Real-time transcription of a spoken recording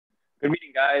Good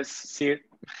meeting, guys. See you.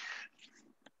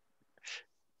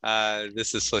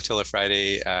 This is Flotilla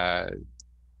Friday,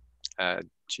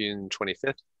 June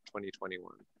 25th,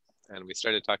 2021. And we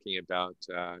started talking about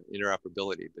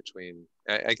interoperability between,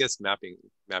 I guess, mapping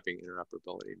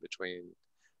interoperability between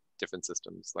different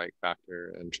systems like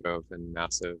Factor and Trove and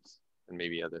Massive and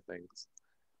maybe other things.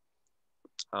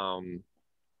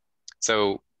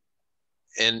 So,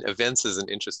 and events is an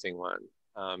interesting one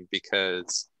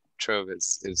because Trove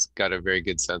is got a very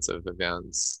good sense of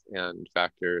events, and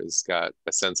Factor has got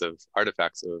a sense of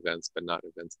artifacts of events, but not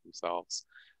events themselves.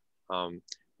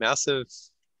 Massive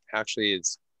actually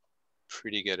is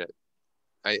pretty good at,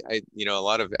 a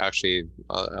lot of the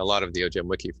OGM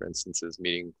wiki, for instance, is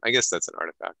meeting. I guess that's an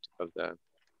artifact of the,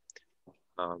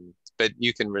 but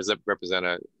you can represent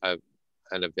an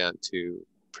event too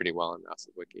pretty well in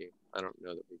Massive Wiki. I don't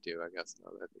know that we do, I guess, now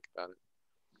that I think about it.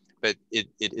 But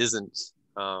it isn't,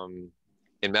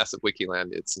 in Massive Wiki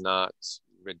land, it's not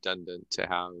redundant to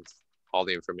have all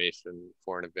the information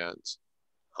for an event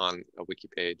on a wiki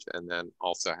page and then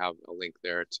also have a link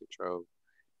there to Trove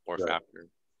or Factor.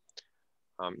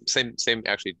 Same,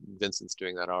 actually, Vincent's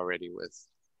doing that already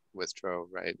with Trove,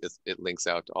 right? It links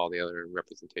out to all the other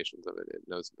representations of it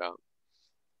knows about.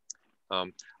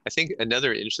 I think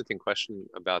another interesting question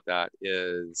about that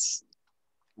is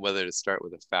whether to start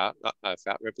with a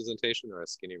fat representation or a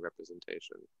skinny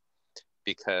representation,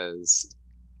 because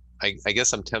I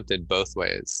guess I'm tempted both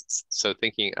ways. So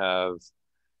thinking of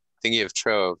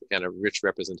Trove and a rich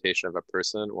representation of a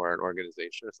person or an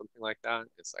organization or something like that,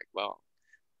 it's like, well,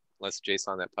 let's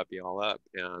JSON that puppy all up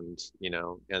and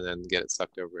then get it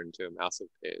sucked over into a Massive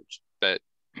page. But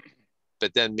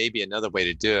then maybe another way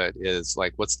to do it is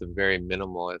like, what's the very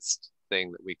minimalist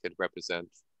thing that we could represent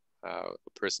a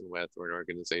person with or an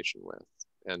organization with?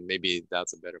 And maybe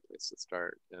that's a better place to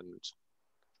start. And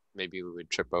maybe we would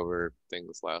trip over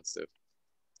things less if,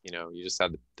 you just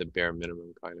had the bare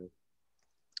minimum kind of.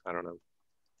 I don't know.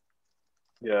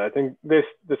 Yeah, I think this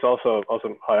also,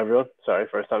 hi everyone. Sorry,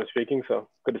 first time speaking, so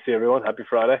good to see everyone. Happy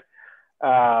Friday.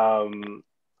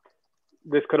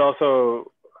 This could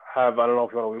also have, I don't know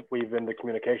if you want to weave in the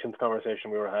communications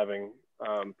conversation we were having,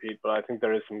 Pete, but I think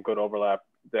there is some good overlap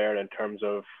there in terms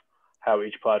of how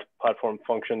each platform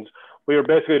functions. We were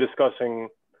basically discussing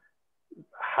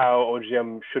how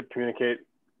OGM should communicate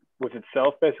with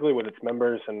itself, basically with its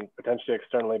members and potentially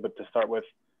externally, but to start with,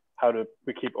 how do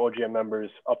we keep OGM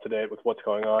members up to date with what's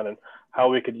going on, and how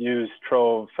we could use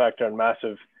Trove, Factor, and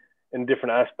Massive in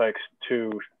different aspects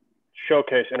to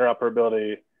showcase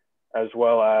interoperability, as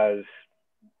well as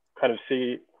kind of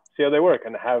see how they work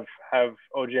and have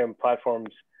OGM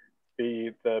platforms be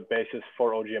the basis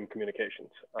for OGM communications.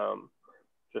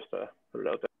 Just to put it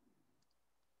out there.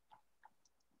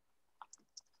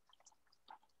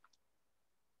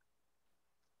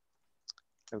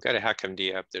 I've got a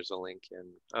HackMD app. There's a link in.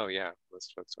 Oh yeah,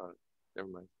 most folks on it. Never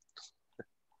mind.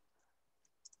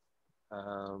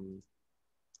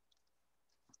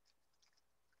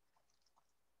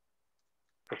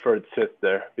 Preferred Sith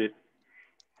there, Pete.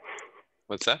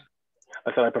 What's that?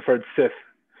 I said I preferred Sith.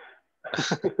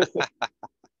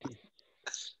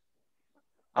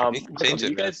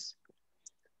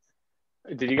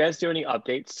 Did you guys do any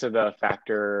updates to the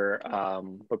Factor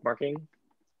bookmarking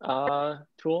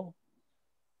tool?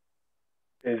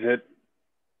 Is it?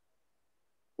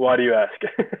 Why do you ask?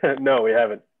 No, we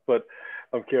haven't, but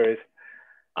I'm curious.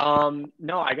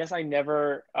 No, I guess I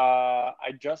never,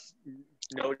 I just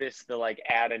noticed the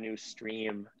add a new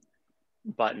stream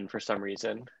button for some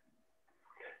reason.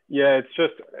 Yeah, it's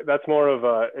just, that's more of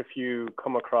a, if you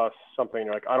come across something,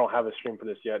 you're like, I don't have a stream for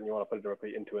this yet, and you want to put it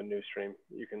directly into a new stream,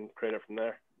 you can create it from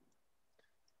there.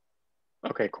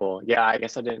 Okay, cool. Yeah, I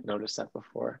guess I didn't notice that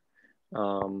before.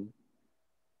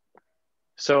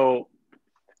 So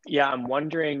yeah, I'm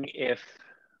wondering if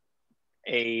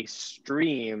a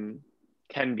stream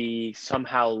can be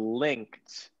somehow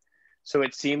linked. So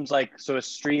it seems like, so a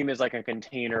stream is like a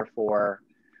container for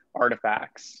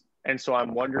artifacts. And so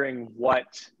I'm wondering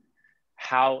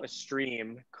how a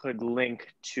stream could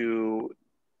link to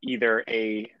either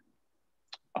a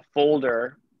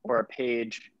folder or a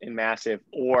page in Massive,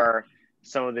 or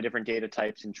some of the different data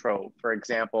types in Trove. For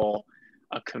example,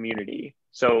 a community.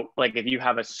 So like if you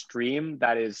have a stream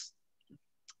that is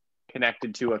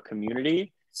connected to a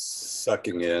community,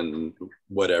 sucking in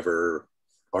whatever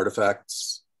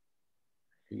artifacts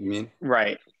you mean?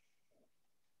 Right.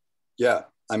 Yeah,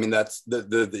 I mean, that's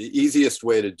the easiest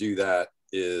way to do that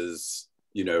is,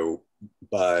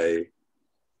 by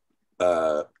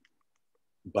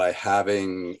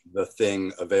having the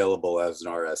thing available as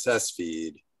an RSS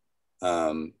feed,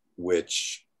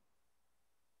 which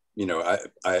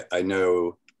I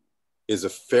know is a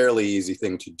fairly easy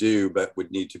thing to do, but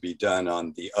would need to be done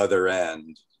on the other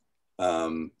end.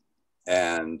 But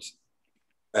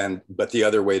the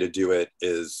other way to do it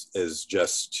is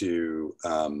just to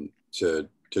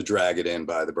drag it in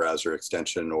by the browser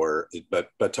extension, but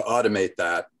to automate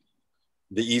that,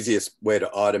 the easiest way to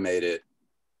automate it,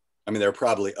 I mean, there are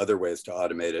probably other ways to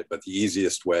automate it, but the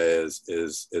easiest way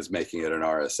is making it an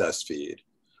RSS feed.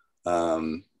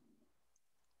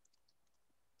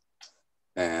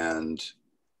 And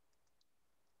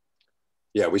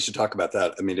yeah, we should talk about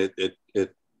that. I mean,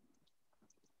 it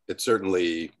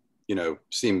certainly,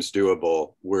 seems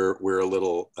doable. We're a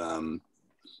little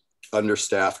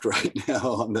understaffed right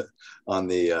now on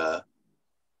the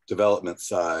development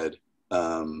side,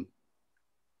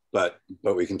 but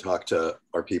we can talk to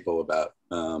our people about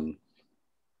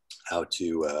how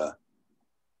to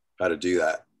do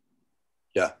that.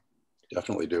 Yeah,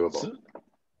 definitely doable.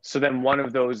 So then one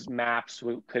of those maps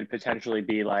could potentially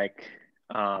be like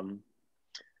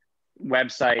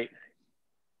website,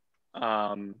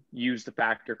 use the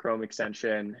Factor Chrome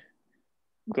extension,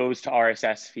 goes to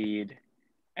RSS feed,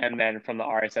 and then from the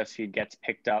RSS feed gets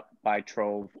picked up by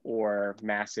Trove or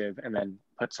Massive and then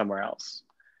put somewhere else.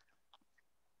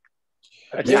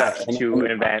 Attached to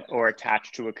an event or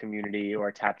attached to a community or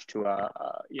attached to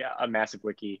a massive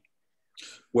wiki.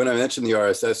 When I mentioned the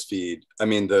RSS feed, I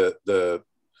mean, the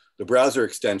browser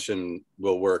extension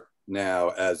will work now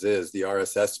as is. The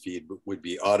RSS feed would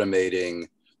be automating,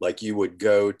 like you would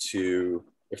go to,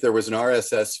 if there was an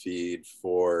RSS feed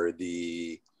for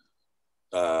the,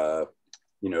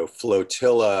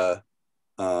 Flotilla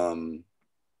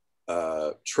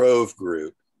Trove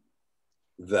group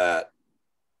that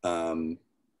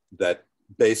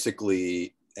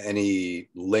basically any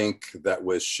link that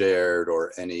was shared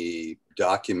or any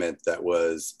document that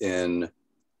was in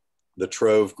the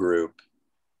Trove group,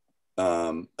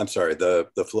 I'm sorry, the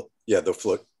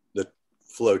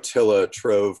Flotilla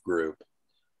Trove group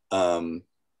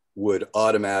would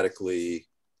automatically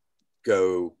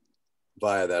go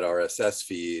via that RSS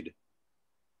feed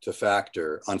to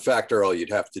Factor. On Factor, all you'd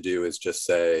have to do is just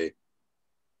say,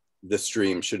 this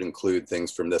stream should include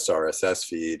things from this RSS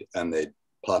feed, and they'd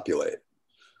populate.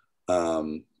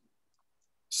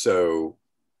 So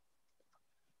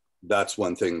that's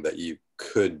one thing that you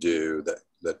could do that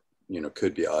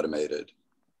could be automated.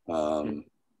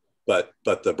 But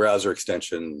the browser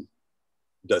extension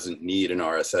doesn't need an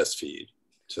RSS feed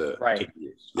to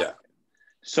use. Yeah.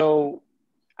 So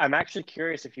I'm actually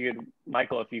curious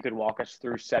Michael, if you could walk us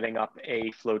through setting up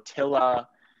a Flotilla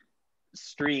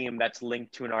stream that's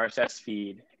linked to an RSS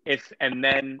feed. And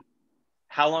then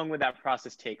how long would that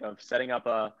process take of setting up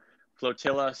a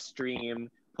Flotilla stream,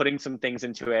 putting some things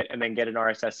into it, and then get an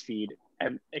RSS feed?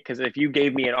 And because if you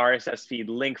gave me an RSS feed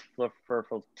link for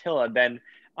Flotilla, then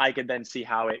I could then see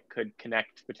how it could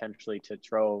connect potentially to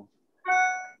Trove.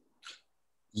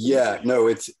 Yeah,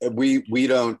 no, we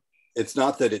don't, it's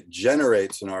not that it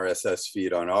generates an RSS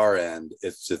feed on our end,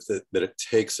 it's just that it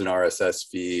takes an RSS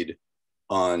feed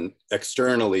on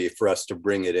externally for us to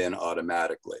bring it in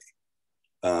automatically.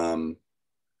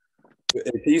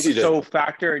 It's easy to... So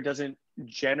Factor doesn't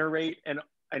generate an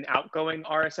outgoing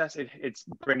RSS, it's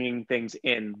bringing things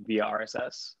in via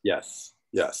RSS. Yes.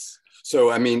 So,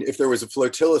 I mean, if there was a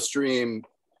Flotilla stream,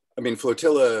 I mean,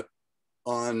 Flotilla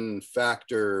on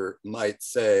Factor might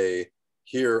say,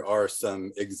 here are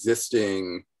some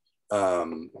existing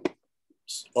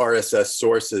RSS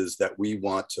sources that we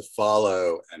want to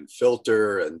follow and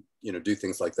filter and, do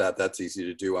things like that. That's easy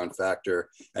to do on Factor,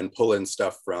 and pull in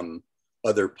stuff from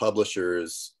other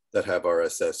publishers that have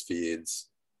RSS feeds,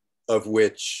 of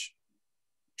which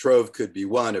Trove could be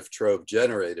one if Trove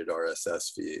generated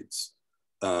RSS feeds.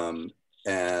 And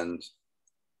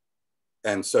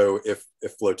so if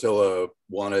Flotilla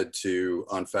wanted to,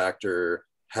 on Factor,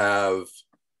 have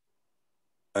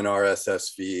an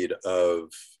RSS feed of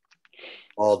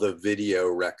all the video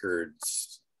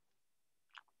records,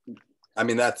 I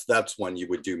mean, that's one you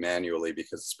would do manually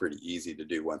because it's pretty easy to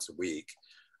do once a week.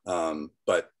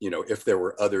 But, if there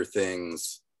were other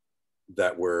things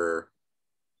that were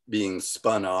being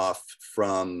spun off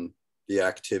from the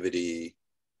activity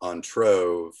on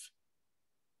Trove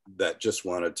that just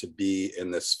wanted to be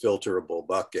in this filterable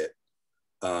bucket,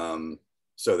 so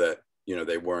that,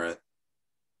 they weren't,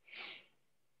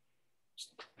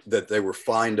 that they were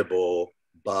findable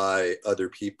by other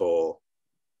people,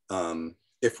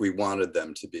 if we wanted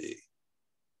them to be.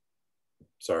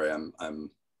 Sorry,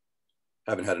 I'm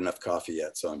haven't had enough coffee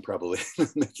yet, so I'm probably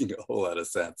making a whole lot of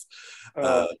sense.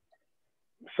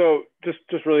 So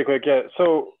just really quick, yeah.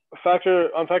 So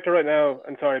on Factor right now,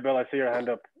 and sorry, Bill, I see your hand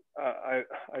up.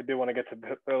 I do want to get to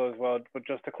Bill as well, but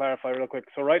just to clarify real quick.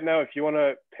 So right now, if you want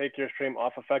to take your stream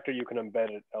off a Factor, you can embed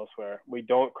it elsewhere. We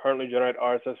don't currently generate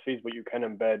RSS feeds, but you can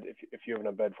embed if you have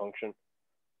an embed function.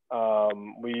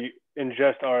 We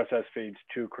ingest RSS feeds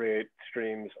to create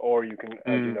streams, or you can,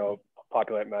 as you know,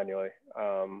 populate manually.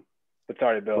 But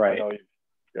sorry, Bill, right. I know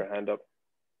your hand up.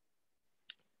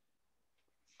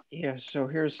 Yeah, so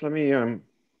let me,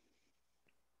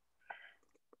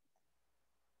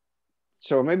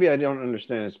 so maybe I don't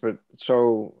understand this, but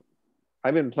so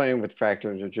I've been playing with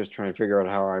factors and just trying to figure out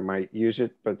how I might use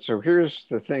it. But so here's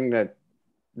the thing that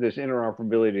this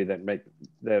interoperability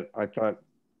that I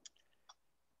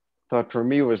thought for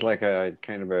me was like a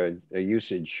kind of a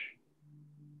usage.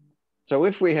 So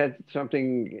if we had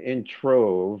something in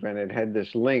Trove and it had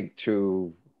this link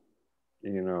to,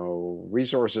 you know,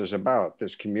 resources about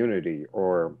this community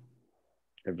or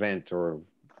event or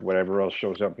whatever else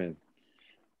shows up in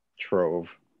Trove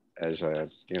as a,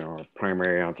 you know, a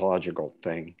primary ontological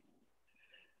thing.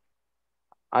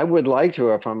 I would like to,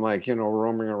 if I'm like, you know,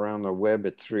 roaming around the web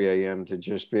at 3 a.m. to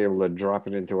just be able to drop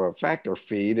it into a Factor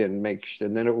feed and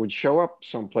then it would show up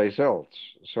someplace else.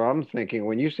 So I'm thinking,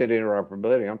 when you said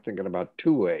interoperability, I'm thinking about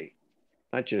two-way,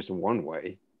 not just one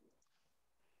way.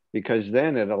 Because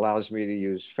then it allows me to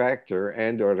use Factor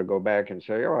and or to go back and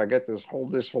say, oh, I get this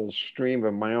whole stream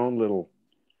of my own little,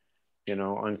 you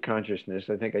know, unconsciousness.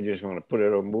 I think I just want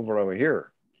to move it over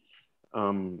here.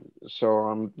 So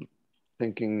I'm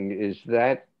thinking,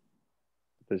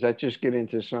 does that just get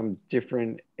into some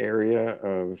different area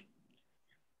of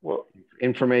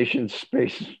information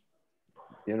space,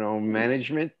 you know,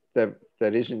 management that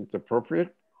isn't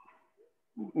appropriate?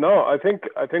 No, I think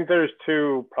there's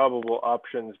two probable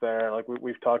options there. Like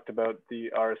we've talked about the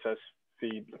RSS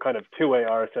feed, kind of two-way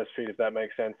RSS feed, if that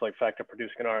makes sense, like Factor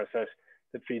producing an RSS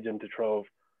that feeds into Trove.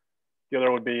 The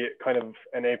other would be kind of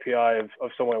an API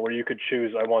of somewhere where you could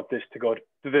choose, I want this to go to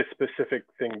this specific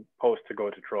thing post to go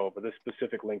to Trove, or this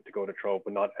specific link to go to Trove,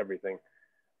 but not everything.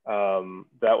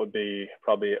 That would be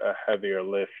probably a heavier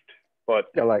lift. But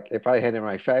yeah, like if I had in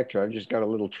my Factor, I've just got a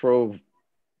little Trove,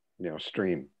 you know,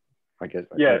 stream, I guess,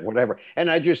 yeah, whatever. And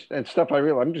stuff I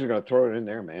realize, I'm just going to throw it in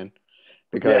there, man,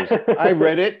 because I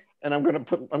read it and I'm going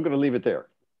to leave it there.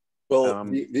 Well,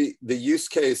 the use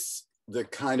case, the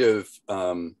kind of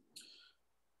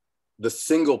the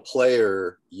single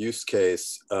player use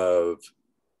case of,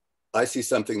 I see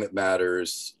something that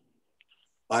matters,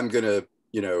 I'm going to,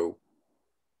 you know,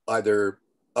 either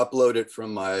upload it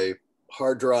from my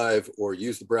hard drive or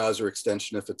use the browser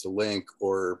extension if it's a link,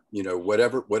 or, you know,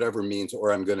 whatever means,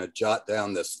 or I'm going to jot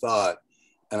down this thought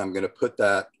and I'm going to put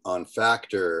that on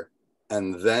Factor,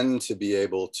 and then to be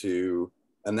able to,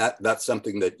 and that's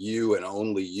something that you and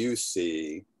only you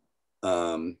see,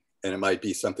 and it might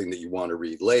be something that you want to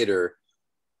read later,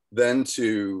 then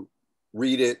to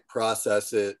read it,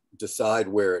 process it, decide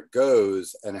where it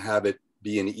goes, and have it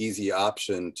be an easy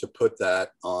option to put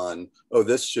that on, oh,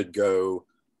 this should go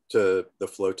to the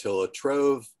Flotilla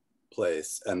Trove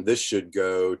place, and this should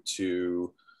go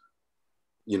to,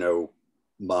 you know,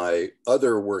 my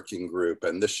other working group,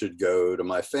 and this should go to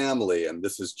my family, and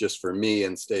this is just for me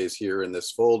and stays here in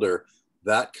this folder.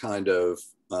 That kind of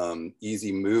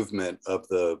easy movement of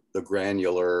the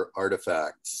granular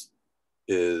artifacts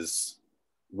is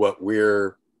what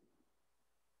we're,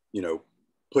 you know,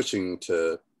 pushing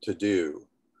to do.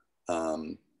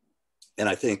 And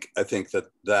I think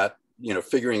that, you know,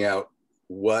 figuring out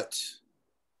what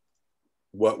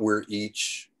we're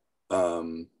each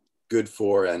good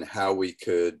for and how we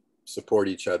could support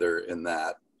each other in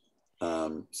that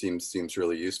seems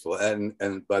really useful.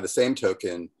 And by the same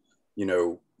token, you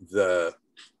know, the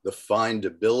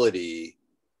findability,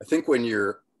 I think when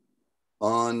you're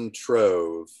on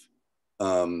Trove,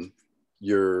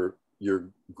 your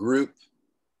group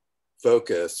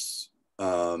focus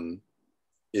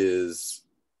is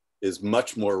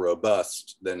much more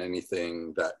robust than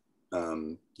anything that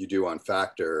you do on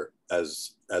Factor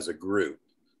as a group,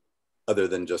 other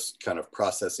than just kind of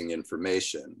processing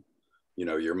information. You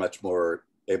know, you're much more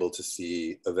able to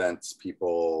see events,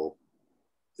 people.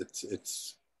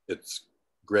 It's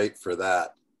great for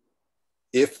that.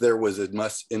 If there was as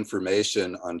much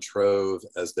information on Trove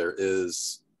as there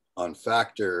is on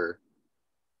Factor,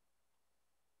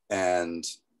 and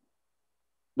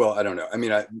well, I don't know. I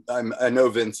mean, I know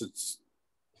Vincent's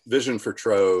vision for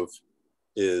Trove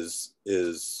is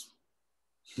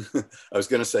I was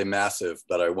going to say massive,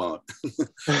 but I won't.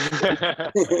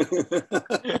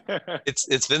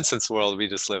 It's Vincent's world. We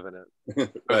just live in it.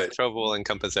 Right. Trove will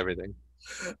encompass everything.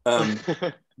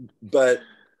 But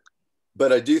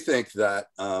I do think that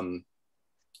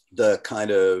the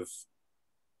kind of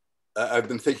I've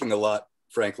been thinking a lot,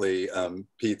 frankly,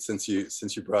 Pete, since you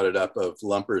brought it up, of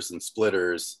lumpers and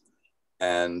splitters,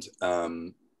 and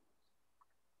I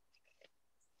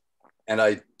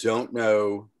don't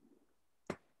know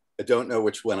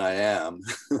which one I am,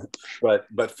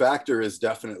 but factor is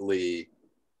definitely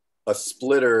a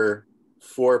splitter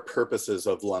for purposes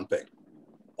of lumping.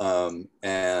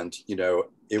 And, you know,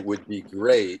 it would be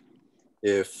great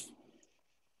if,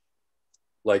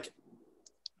 like,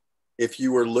 if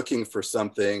you were looking for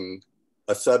something,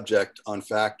 a subject on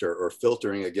factor or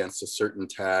filtering against a certain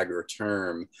tag or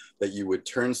term, that you would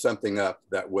turn something up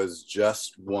that was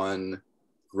just one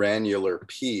granular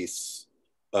piece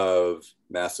of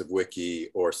Massive Wiki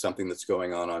or something that's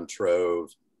going on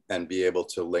Trove, and be able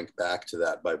to link back to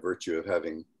that by virtue of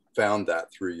having found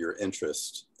that through your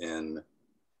interest in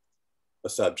a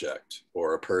subject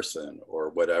or a person or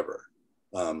whatever,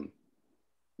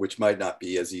 which might not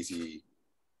be as easy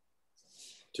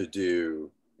to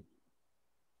do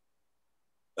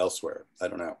elsewhere. I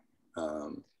don't know.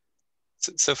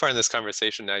 So far in this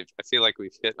conversation, I feel like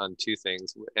we've hit on two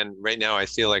things. And right now I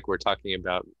feel like we're talking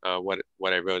about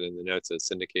what I wrote in the notes as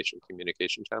syndication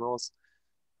communication channels.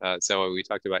 So we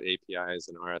talked about APIs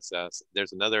and RSS.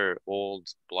 There's another old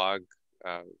blog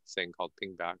thing called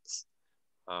pingbacks,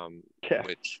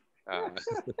 which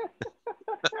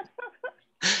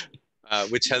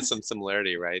which has some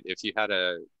similarity, right? If you had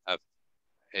a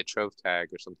Trove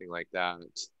tag or something like that,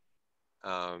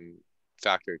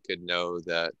 Factor could know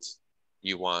that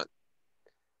you want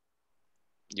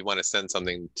to send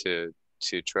something to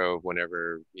Trove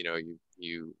whenever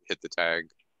you hit the tag,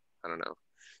 I don't know,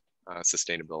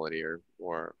 sustainability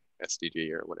or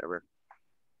SDG or whatever.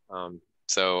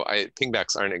 So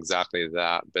pingbacks aren't exactly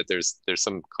that, but there's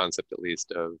some concept at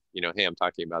least of, hey, I'm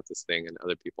talking about this thing and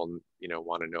other people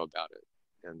want to know about it,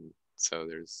 and so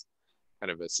there's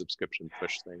kind of a subscription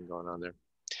push thing going on there.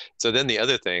 So then the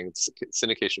other thing,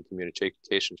 syndication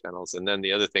communication channels, and then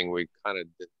the other thing we kind of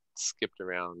skipped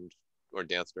around or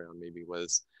danced around maybe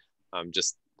was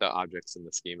just the objects and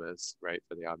the schemas, right,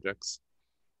 for the objects.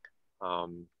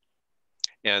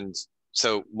 And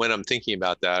so when I'm thinking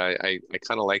about that, I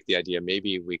kind of like the idea,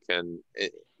 maybe we can,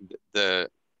 I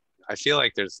feel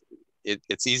like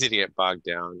it's easy to get bogged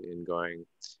down in going,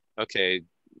 okay,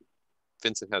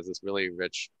 Vincent has this really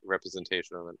rich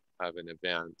representation of an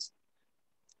event.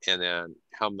 And then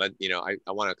how much,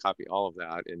 I want to copy all of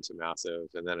that into Massive.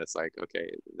 And then it's like,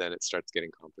 okay, then it starts getting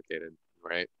complicated,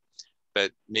 right?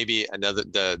 But maybe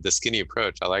the skinny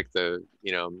approach, I like the,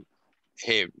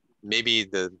 hey, maybe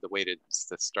the way to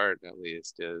start at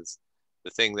least is the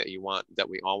thing that we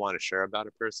all want to share about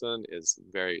a person is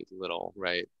very little,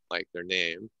 right? Like their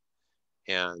name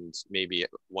and maybe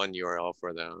one URL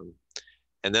for them.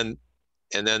 And then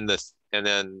the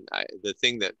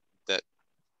thing that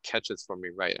catches for me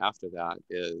right after that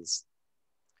is,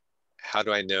 how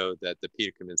do I know that the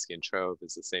Peter Kaminsky in Trove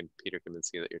is the same Peter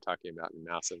Kaminsky that you're talking about in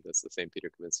Massive, that's the same Peter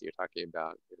Kaminsky you're talking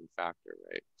about in Factor,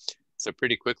 right? So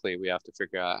pretty quickly we have to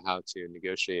figure out how to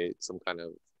negotiate some kind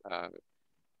of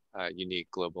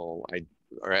unique global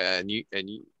or a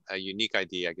unique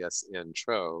ID, I guess, in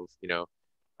Trove.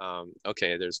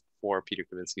 Okay, there's 4 Peter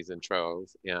Kaminskys in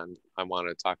Trove, and I want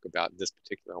to talk about this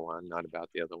particular one, not about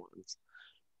the other ones.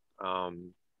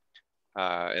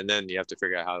 And then you have to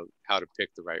figure out how to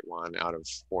pick the right one out of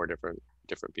 4 different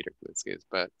Peter Kaminskys.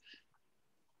 But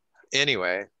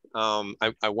anyway,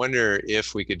 I wonder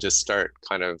if we could just start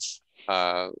kind of,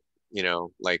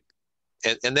 like,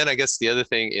 and then I guess the other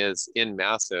thing is in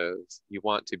Massive, you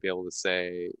want to be able to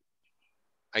say,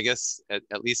 I guess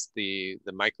at least the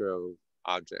micro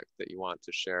object that you want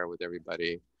to share with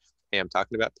everybody. Hey, I'm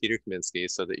talking about Peter Kaminsky,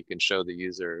 so that you can show the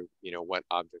user, what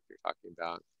object you're talking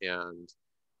about, and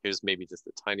here's maybe just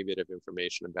a tiny bit of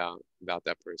information about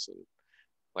that person,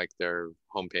 like their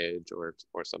homepage or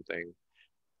something.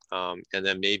 And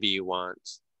then maybe you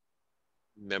want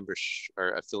membership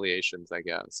or affiliations, I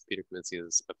guess. Peter Kaminsky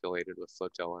is affiliated with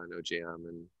Flotilla and OGM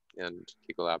and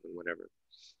Kikolab and whatever.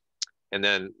 And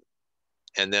then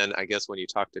I guess when you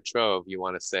talk to Trove, you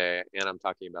want to say, and I'm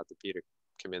talking about the Peter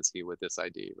Kaminsky with this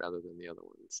ID rather than the other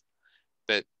ones.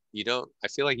 But I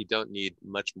feel like you don't need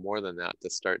much more than that to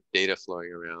start data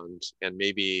flowing around. And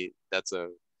maybe that's a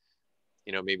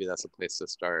place to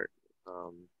start.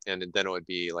 And then it would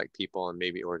be like people and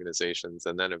maybe organizations,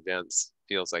 and then events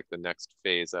feels like the next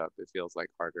phase up. It feels like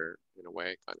harder in a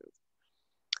way, kind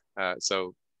of.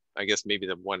 So I guess maybe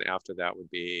the one after that would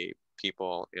be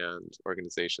people and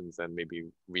organizations, and maybe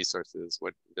resources,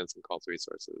 what Vincent calls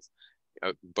resources,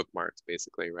 bookmarks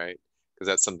basically, right? Because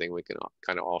that's something we can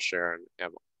kind of all share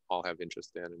and all have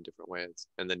interest in different ways,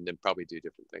 and then probably do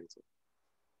different things.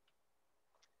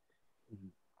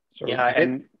 So yeah,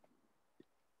 and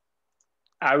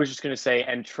I was just going to say,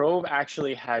 and Trove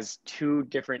actually has two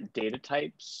different data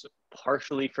types,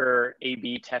 partially for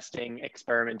A/B testing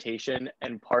experimentation,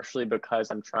 and partially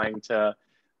because I'm trying to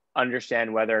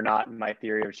understand whether or not my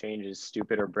theory of change is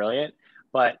stupid or brilliant.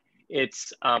 But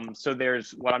it's so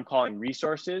there's what I'm calling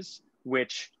resources,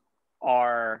 which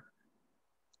are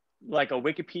like a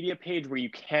Wikipedia page where you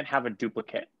can't have a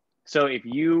duplicate. So if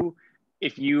you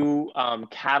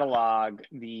catalog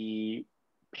the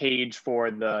page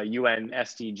for the UN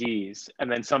SDGs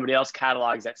and then somebody else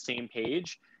catalogs that same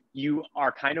page, you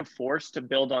are kind of forced to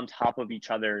build on top of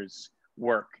each other's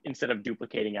work instead of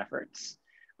duplicating efforts.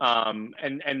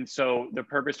 And so the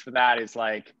purpose for that is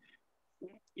like,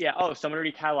 yeah, oh, someone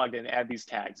already cataloged it and add these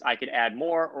tags. I could add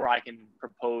more, or I can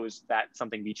propose that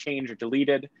something be changed or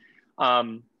deleted.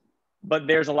 But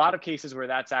there's a lot of cases where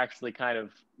that's actually kind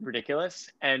of ridiculous.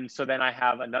 And so then I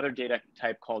have another data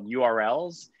type called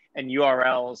URLs, and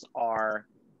URLs are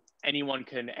anyone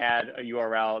can add a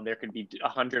URL. There could be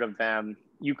 100 of them.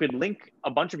 You could link a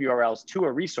bunch of URLs to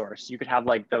a resource. You could have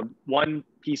like the one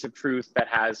piece of truth that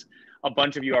has a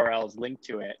bunch of URLs linked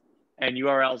to it. And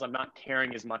URLs, I'm not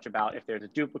caring as much about if there's a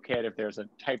duplicate, if there's a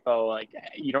typo, like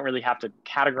you don't really have to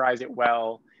categorize it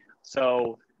well.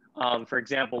 So for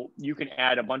example, you can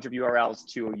add a bunch of URLs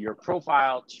to your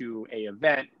profile, to a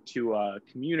event, to a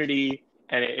community,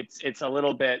 and it's a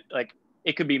little bit like,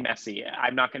 it could be messy.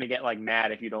 I'm not going to get like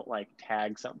mad if you don't like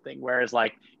tag something. Whereas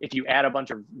like if you add a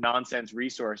bunch of nonsense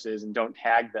resources and don't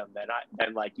tag them, then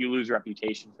like you lose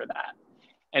reputation for that.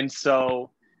 And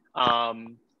so,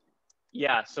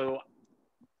 yeah, so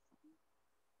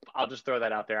I'll just throw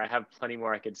that out there. I have plenty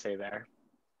more I could say there,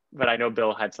 but I know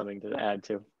Bill had something to add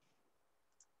too.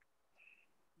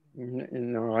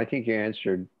 No, I think you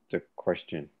answered the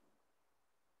question.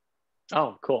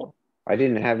 Oh, cool. I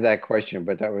didn't have that question,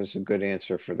 but that was a good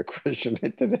answer for the question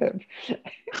I did have.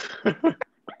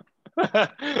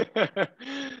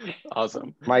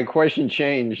 Awesome. My question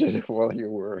changed while you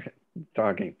were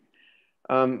talking.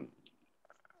 I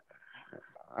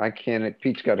can't,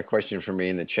 Pete's got a question for me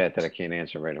in the chat that I can't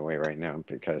answer right away right now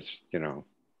because, you know,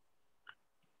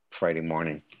 Friday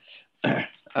morning.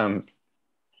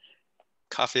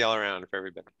 Coffee all around for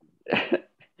everybody.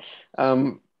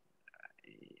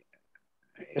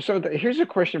 So here's a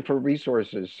question for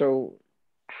resources. So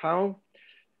how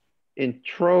in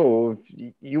Trove,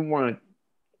 you want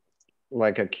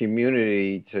like a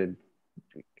community to,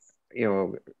 you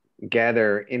know,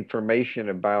 gather information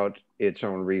about its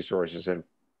own resources and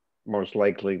most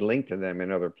likely link to them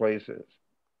in other places,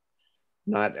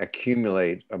 not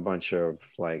accumulate a bunch of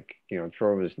like, you know,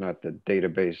 Trove is not the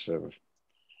database of,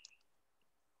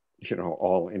 you know,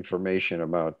 all information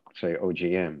about, say,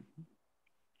 OGM,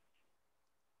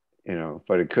 you know,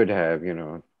 but it could have, you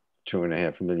know,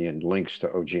 2.5 million links to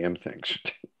OGM things.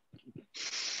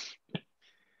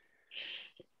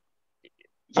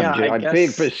 Yeah, I'm being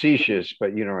facetious,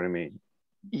 but you know what I mean.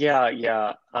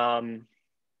 Yeah.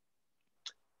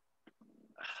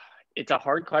 It's a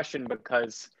hard question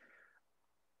because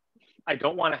I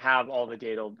don't want to have all the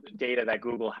data that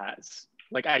Google has.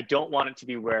 Like, I don't want it to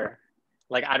be where,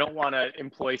 like, I don't want to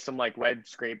employ some like web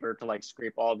scraper to like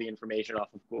scrape all the information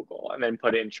off of Google and then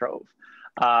put it in Trove.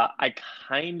 I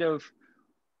kind of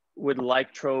would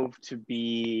like Trove to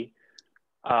be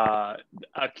a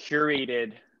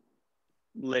curated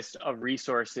list of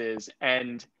resources,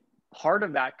 and part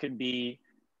of that could be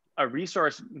a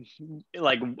resource.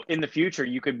 Like in the future,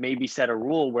 you could maybe set a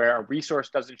rule where a resource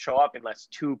doesn't show up unless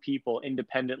 2 people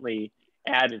independently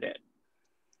added it,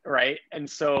 right? And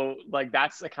so like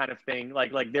that's the kind of thing,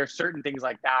 like there's certain things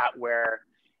like that where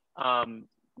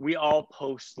we all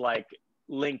post like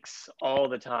links all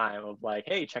the time of like,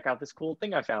 hey, check out this cool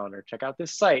thing I found, or check out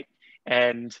this site.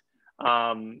 And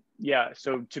yeah,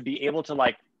 so to be able to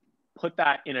like put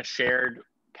that in a shared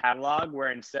catalog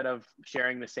where instead of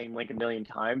sharing the same link a million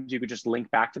times, you could just link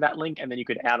back to that link and then you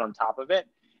could add on top of it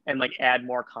and like add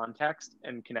more context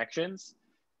and connections.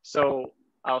 So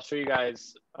I'll show you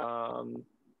guys.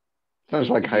 Sounds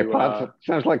like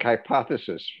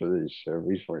hypothesis for these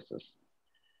resources.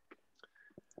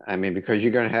 I mean, because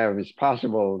you're going to have, it's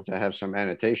possible to have some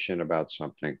annotation about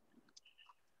something,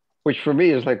 which for me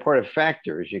is like part of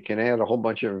factors. You can add a whole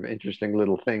bunch of interesting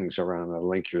little things around the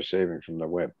link you're saving from the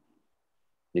web.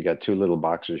 You got 2 little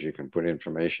boxes you can put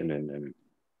information in, and it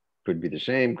could be the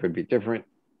same, could be different.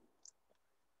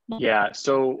 Yeah,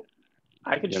 so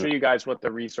I could show you guys what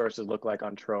the resources look like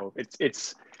on Trove.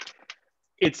 It's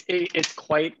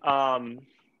quite how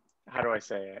do I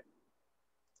say it?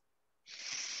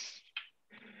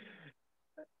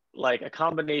 Like a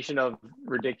combination of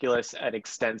ridiculous and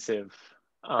extensive.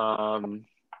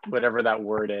 whatever that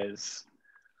word is.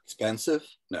 Expensive?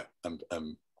 No, I'm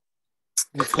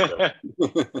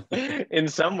In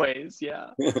some ways,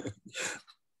 yeah.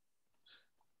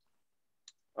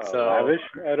 So lavish?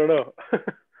 I don't know.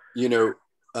 You know,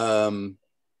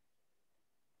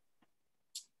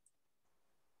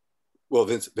 well,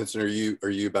 Vincent, are you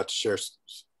about to share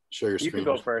your screen? You could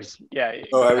go first. Yeah.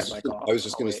 Oh, go I ahead, was Michael. I was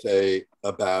just going to say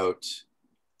about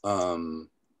the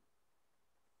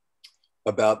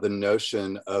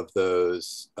notion of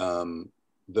those the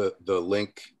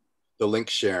link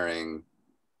sharing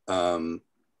and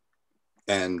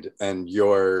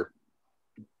your,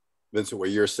 Vincent, what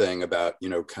you're saying about, you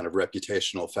know, kind of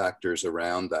reputational factors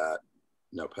around that,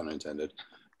 no pun intended,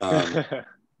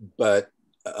 but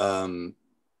the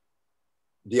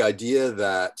idea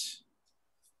that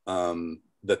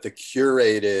that the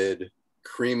curated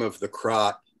cream of the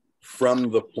crop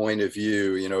from the point of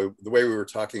view, you know, the way we were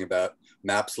talking about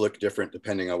maps look different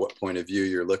depending on what point of view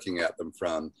you're looking at them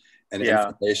from, and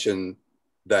information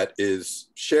that is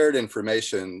shared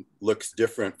information looks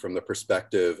different from the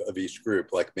perspective of each group.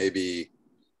 Like maybe,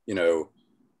 you know,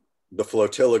 the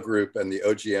Flotilla group and the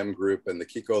OGM group and the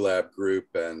Kiko Lab group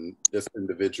and this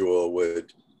individual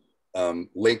would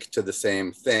link to the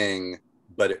same thing,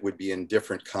 but it would be in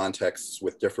different contexts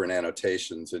with different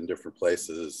annotations in different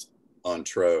places on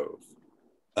Trove.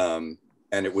 And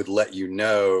it would let you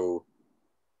know,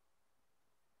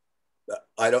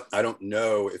 I don't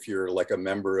know if you're like a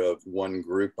member of one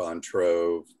group on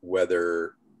Trove,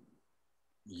 whether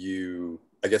you,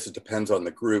 I guess it depends on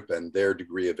the group and their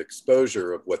degree of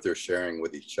exposure of what they're sharing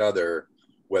with each other,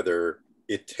 whether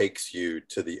it takes you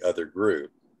to the other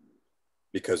group,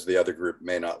 because the other group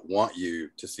may not want you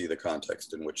to see the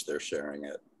context in which they're sharing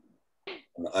it.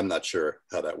 I'm not sure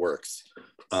how that works.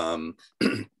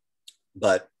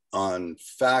 But on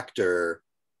Factor,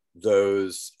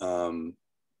 those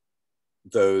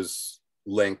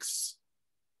links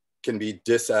can be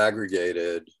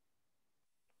disaggregated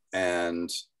and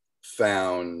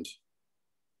found.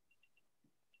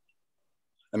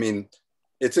 I mean,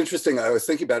 it's interesting. I was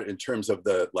thinking about it in terms of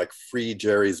the like free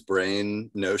Jerry's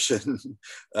brain notion,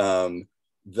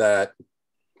 that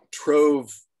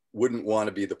Trove wouldn't want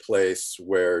to be the place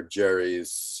where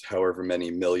Jerry's however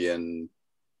many million,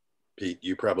 Pete,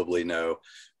 you probably know,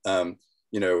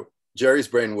 you know, Jerry's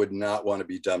brain would not want to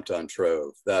be dumped on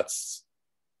Trove. That's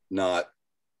not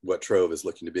what Trove is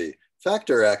looking to be.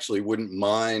 Factor actually wouldn't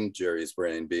mind Jerry's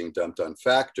brain being dumped on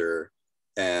Factor,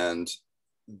 and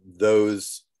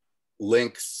those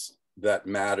links that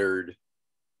mattered,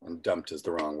 and dumped is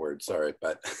the wrong word, sorry,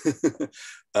 but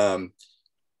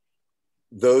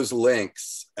those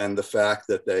links and the fact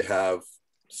that they have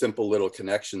simple little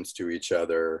connections to each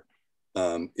other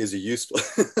is a useful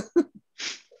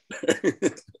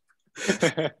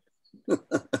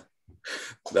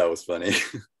that was funny.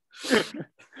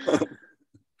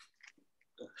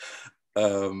 It's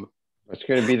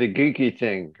going to be the geeky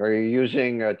thing. Are you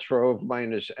using a Trove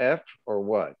minus F or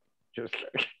what? Just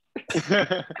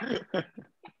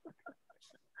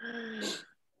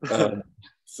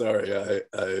sorry,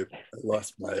 I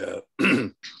lost my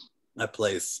my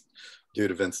place due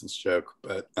to Vincent's joke,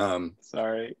 but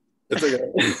sorry, it's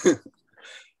okay.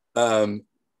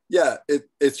 Yeah,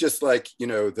 it's just like, you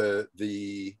know, the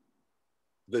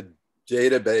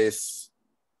database,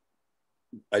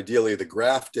 ideally the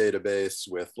graph database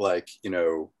with like, you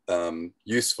know,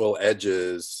 useful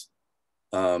edges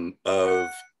of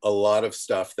a lot of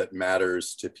stuff that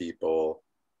matters to people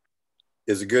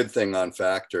is a good thing on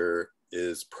Factor,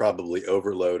 is probably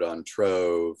overload on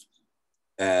Trove,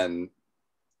 and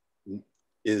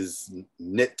is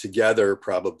knit together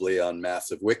probably on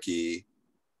Massive Wiki.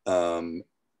 I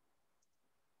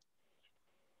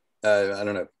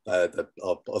don't know.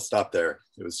 I'll stop there.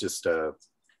 It was just an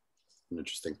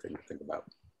interesting thing to think about.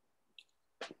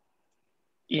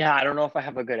 Yeah, I don't know if I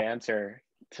have a good answer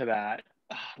to that.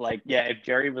 Like, yeah, if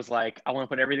Jerry was like, I want to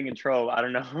put everything in Trove, I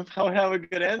don't know if I would have a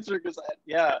good answer, because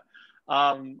yeah.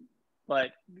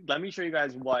 But let me show you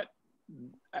guys what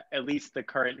at least the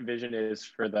current vision is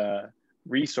for the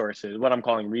resources, what I'm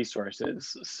calling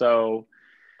resources. So,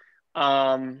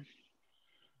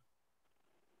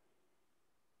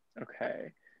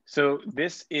 okay, so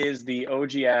this is the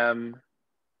OGM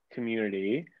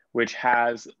community, which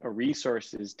has a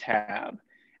resources tab.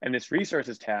 And this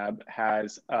resources tab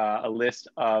has a list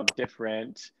of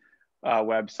different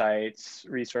websites,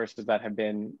 resources that have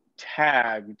been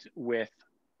tagged with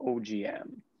OGM.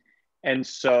 And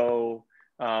so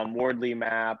Wardley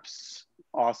maps,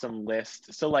 awesome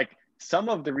list. So like some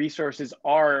of the resources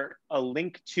are a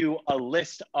link to a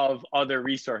list of other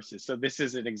resources. So this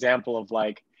is an example of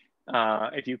like,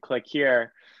 if you click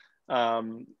here,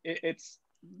 it's,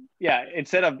 yeah,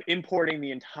 instead of importing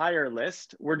the entire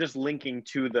list, we're just linking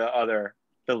to the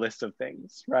list of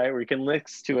things, right? Where you can link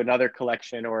to another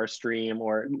collection or a stream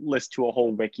or list to a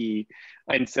whole wiki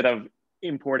instead of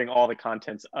importing all the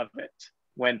contents of it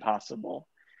when possible.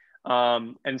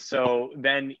 And so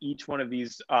then each one of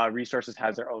these resources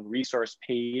has their own resource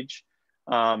page.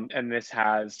 And this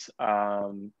has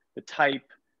the type,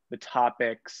 the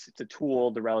topics, it's a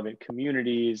tool, the relevant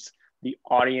communities, the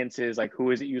audiences, like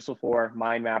who is it useful for,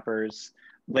 mind mappers,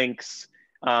 links.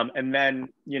 And then,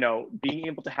 you know, being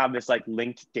able to have this like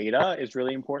linked data is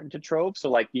really important to Trove. So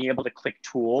like being able to click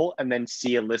tool and then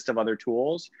see a list of other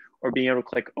tools, or being able to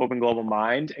click Open Global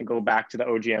Mind and go back to the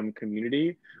OGM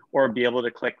community, or be able to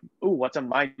click, ooh, what's a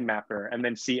mind mapper? And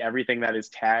then see everything that is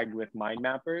tagged with mind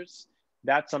mappers.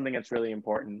 That's something that's really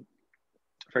important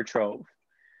for Trove.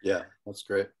 Yeah, that's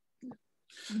great.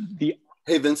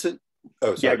 Hey, Vincent.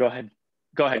 Oh, sorry. Yeah, go ahead.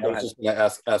 Go ahead. I was just going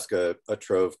to ask a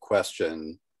Trove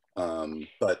question,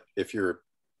 but if you're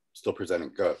still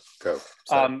presenting, go.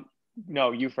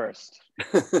 No, you first.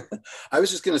 I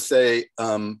was just going to say,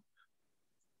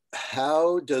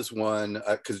 how does one?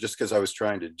 Because I was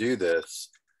trying to do this,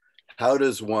 how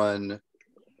does one?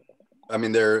 I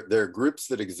mean, there are groups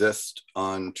that exist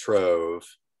on Trove,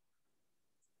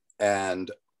 and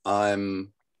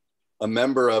I'm a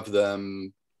member of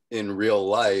them in real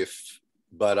life,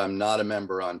 but I'm not a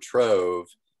member on Trove,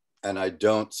 and I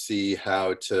don't see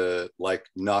how to like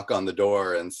knock on the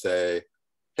door and say,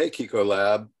 hey, Kiko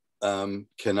Lab,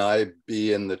 can I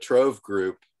be in the Trove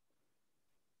group?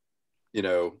 You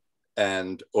know,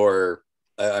 or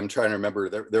I'm trying to remember,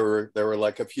 there were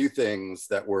like a few things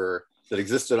that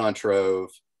existed on Trove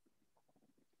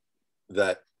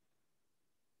that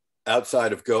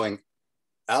outside of going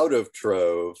out of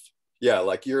Trove, yeah,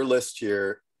 like your list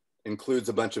here includes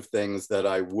a bunch of things that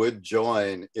I would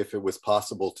join if it was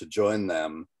possible to join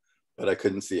them, but I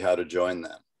couldn't see how to join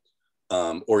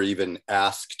them, or even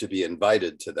ask to be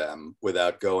invited to them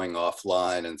without going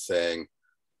offline and saying,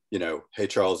 you know, hey,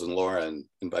 Charles and Lauren,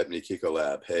 invite me to Kiko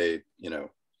Lab. Hey, you know,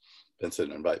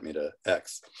 Vincent, invite me to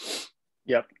X.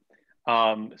 Yep.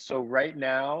 So right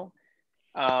now,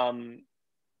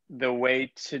 the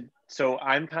way to, so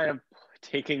I'm kind of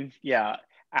taking,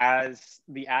 as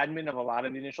the admin of a lot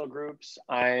of the initial groups,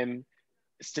 I'm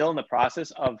still in the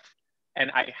process of,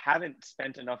 and I haven't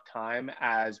spent enough time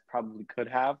as probably could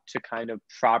have to kind of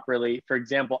properly, for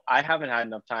example, I haven't had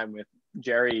enough time with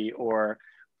Jerry or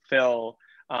Phil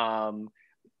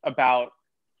about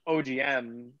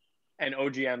OGM and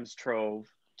OGM's Trove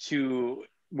to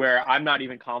where I'm not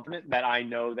even confident that I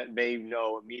know that they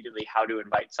know immediately how to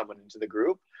invite someone into the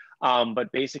group.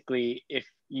 But basically, if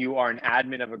you are an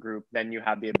admin of a group, then you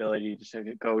have the ability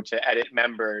to go to edit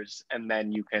members, and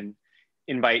then you can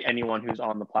invite anyone who's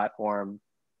on the platform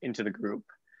into the group.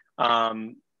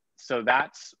 So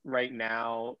that's right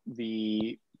now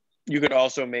you could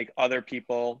also make other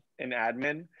people an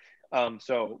admin.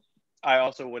 So I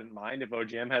also wouldn't mind if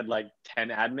OGM had like 10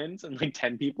 admins and like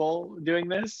 10 people doing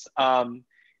this.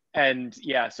 And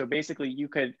yeah, so basically you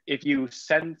could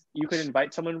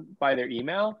invite someone by their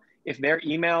email. If their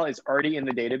email is already in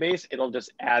the database, it'll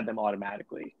just add them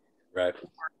automatically. Right.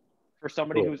 For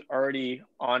somebody who's already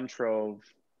on Trove,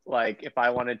 like if I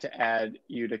wanted to add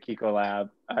you to Kiko Lab,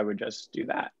 I would just do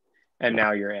that. And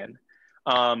now you're in.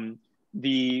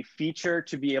 The feature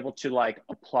to be able to like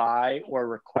apply or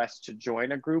request to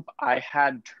join a group, I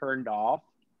had turned off.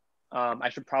 I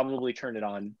should probably turn it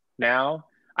on now.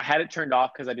 I had it turned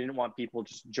off because I didn't want people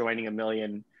just joining a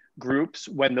million groups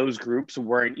when those groups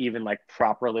weren't even like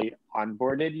properly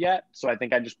onboarded yet. So I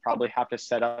think I just probably have to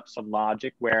set up some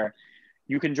logic where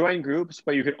you can join groups,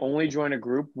 but you can only join a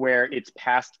group where it's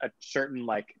past a certain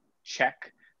like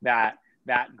check that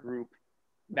group's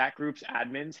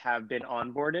admins have been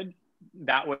onboarded.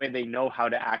 That way they know how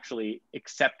to actually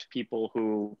accept people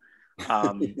who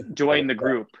join the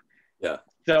group. Yeah.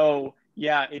 So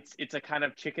yeah, it's a kind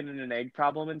of chicken and an egg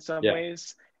problem in some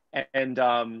ways. And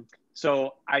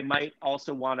so I might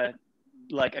also want to,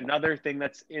 like another thing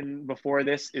that's in before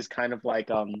this is kind of like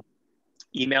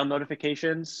email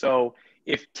notifications. So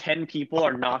if 10 people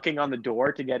are knocking on the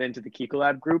door to get into the Kiko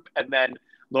Lab group, and then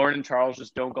Lauren and Charles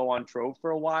just don't go on Trove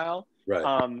for a while,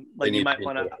 right. like you might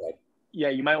want to,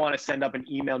 you might want to send up an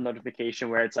email notification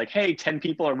where it's like, hey, 10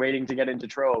 people are waiting to get into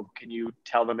Trove. Can you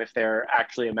tell them if they're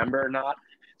actually a member or not?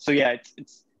 So yeah,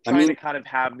 it's trying to kind of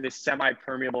have this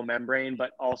semi-permeable membrane,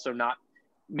 but also not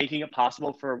making it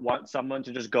possible for someone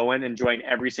to just go in and join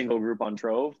every single group on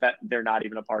Trove that they're not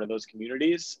even a part of those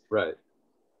communities. Right.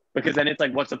 Because then it's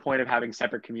like, what's the point of having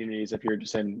separate communities if you're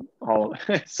just in all?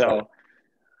 So, right.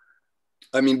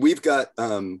 I mean, we've got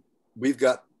a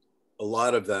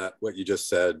lot of that, what you just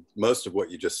said, most of what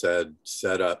you just said,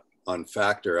 set up on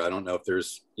Factor. I don't know if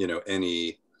there's,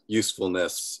 any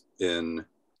usefulness in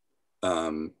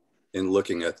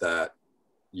looking at that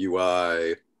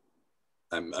UI.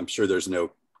 I'm sure there's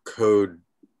no code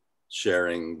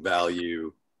sharing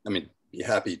value. I mean, be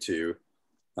happy to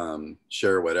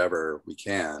share whatever we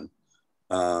can.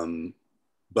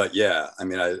 But yeah, I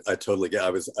mean, I totally get, I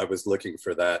was looking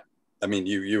for that. I mean,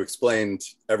 you explained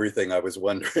everything I was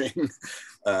wondering.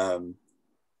 And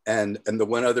the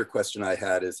one other question I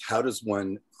had is, how does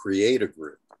one create a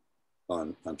group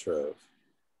on Trove?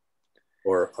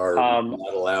 Or are we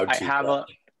not allowed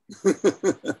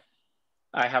to?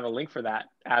 I have a link for that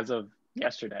as of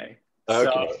yesterday.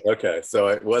 Okay. So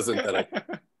it wasn't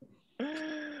that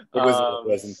it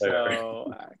wasn't there.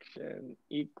 So action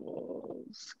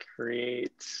equals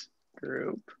create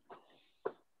group.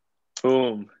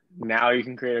 Boom. Now you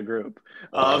can create a group.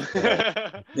 Part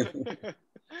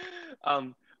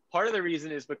of the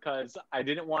reason is because I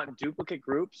didn't want duplicate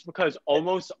groups, because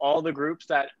almost all the groups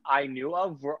that I knew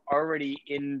of were already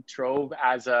in Trove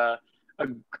as I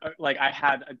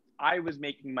was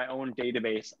making my own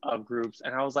database of groups,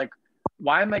 and I was like,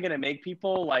 why am I going to make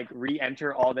people like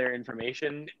re-enter all their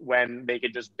information when they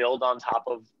could just build on top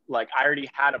of, like, I already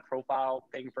had a profile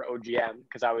thing for OGM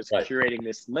because I was curating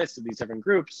this list of these different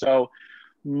groups. So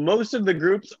most of the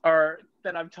groups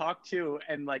that I've talked to,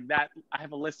 and like that, I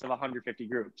have a list of 150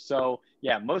 groups. So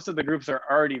yeah, most of the groups are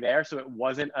already there. So it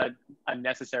wasn't a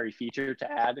necessary feature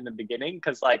to add in the beginning,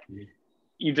 because like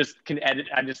you just can edit.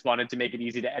 I just wanted to make it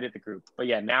easy to edit the group. But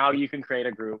yeah, now you can create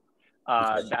a group.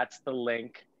 That's the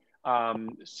link.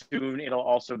 Soon it'll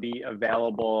also be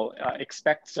available.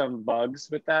 Expect some bugs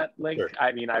with that link. Sure.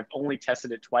 I mean, I've only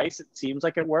tested it twice. It seems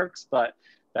like it works, but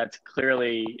that's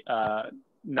clearly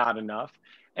not enough.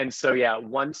 And so yeah,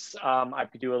 once I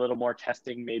could do a little more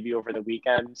testing, maybe over the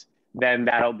weekend, then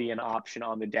that'll be an option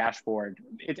on the dashboard.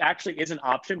 It actually is an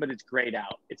option, but it's grayed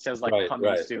out. It says like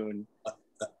coming soon.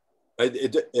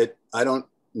 I don't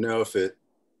know if it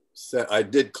said, I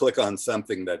did click on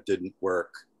something that didn't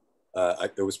work.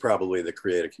 It was probably the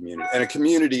create a community, and a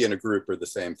community and a group are the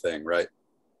same thing, right?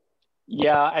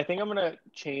 Yeah, I think I'm gonna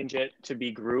change it to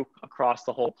be group across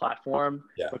the whole platform,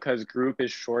 because group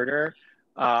is shorter.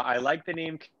 I like the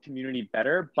name community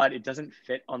better, but it doesn't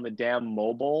fit on the damn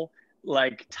mobile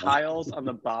like tiles on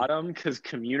the bottom, because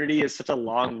community is such a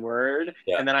long word.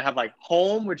 And then I have like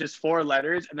home, which is 4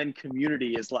 letters, and then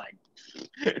community is like,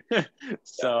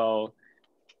 so.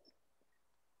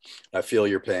 I feel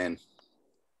your pain.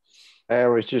 I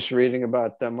was just reading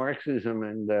about Marxism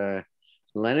and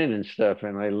Lenin and stuff,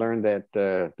 and I learned that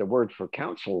the word for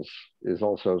councils is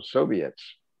also Soviets.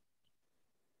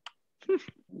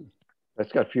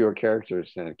 That's got fewer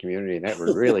characters than a community, and that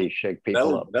would really shake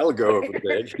people up. That'll go over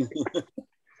big.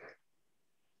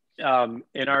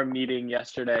 In our meeting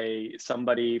yesterday,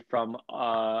 somebody from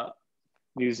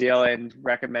New Zealand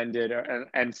recommended,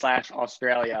 and /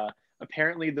 Australia,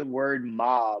 apparently the word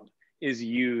mob is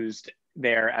used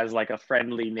there as like a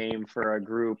friendly name for a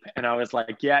group. And I was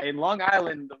like, yeah, in Long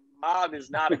Island, the mob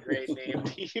is not a great name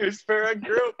to use for a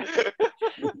group.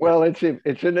 Well, it's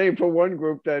a name for one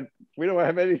group that we don't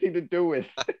have anything to do with.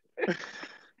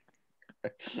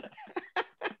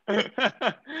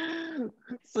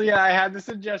 So yeah, I had the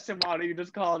suggestion, why don't you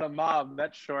just call it a mob?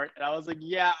 That's short. And I was like,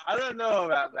 yeah, I don't know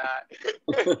about that.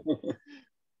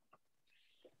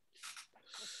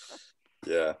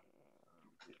 Yeah.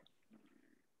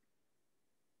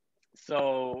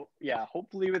 So yeah,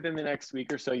 hopefully within the next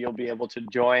week or so, you'll be able to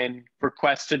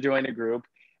request to join a group.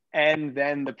 And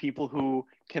then the people who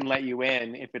can let you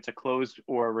in, if it's a closed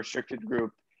or restricted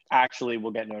group, actually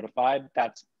will get notified.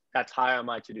 That's high on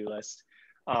my to-do list.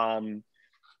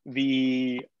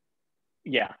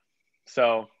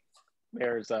 So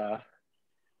there's a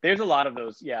lot of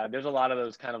those. Yeah, there's a lot of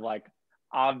those kind of like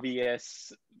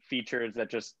obvious features that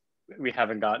just we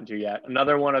haven't gotten to yet.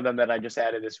 Another one of them that I just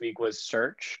added this week was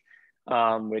search,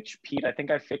 which Pete, I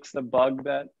think I fixed the bug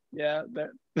that the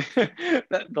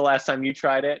last time you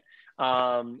tried it,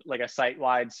 like a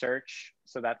site-wide search.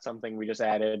 So that's something we just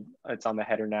added. It's on the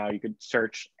header now. You could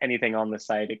search anything on the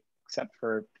site except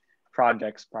for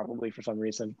projects, probably for some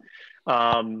reason.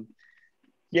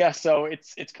 Yeah, so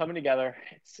it's coming together.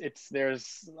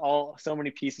 There's so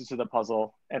many pieces to the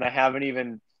puzzle, and I haven't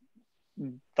even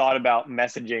thought about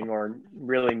messaging or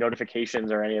really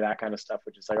notifications or any of that kind of stuff,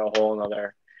 which is like a whole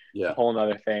nother Yeah. a whole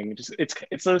nother thing. Just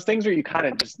it's those things where you kind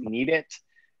of just need it.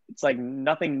 It's like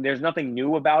there's nothing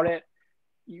new about it.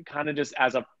 You kind of just,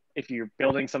 if you're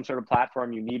building some sort of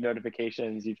platform, you need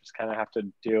notifications, you just kind of have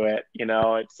to do it,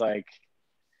 it's like,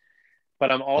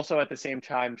 but I'm also at the same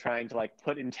time trying to like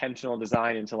put intentional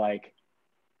design into like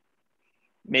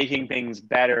making things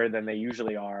better than they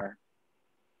usually are.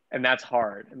 And that's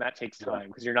hard, and that takes time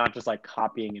because you're not just like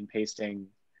copying and pasting,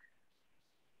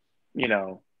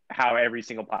 how every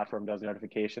single platform does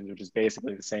notifications, which is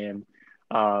basically the same.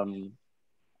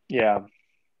 Yeah.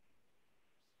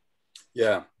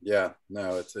 Yeah.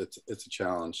 No, it's a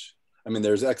challenge. I mean,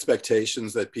 there's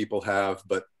expectations that people have,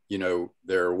 but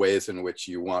there are ways in which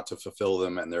you want to fulfill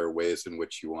them, and there are ways in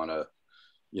which you want to,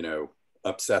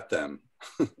 upset them.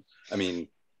 I mean,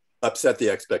 upset the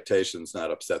expectations,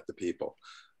 not upset the people.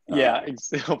 Yeah,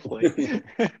 hopefully.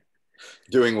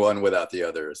 Doing one without the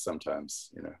other is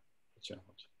sometimes, a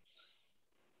challenge.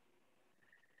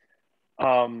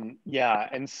 Yeah,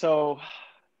 and so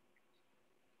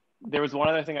there was one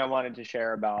other thing I wanted to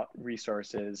share about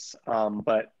resources,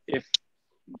 but if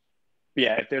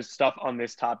there's stuff on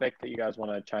this topic that you guys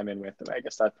want to chime in with, I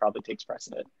guess that probably takes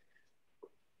precedent.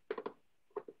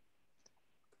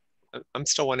 I'm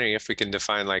still wondering if we can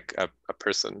define like a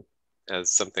person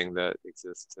as something that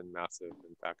exists in Massive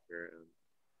and Factor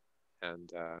and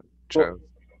Trove.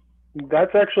 Well,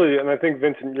 that's actually, and I think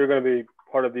Vincent, you're going to be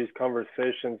part of these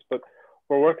conversations, but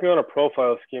we're working on a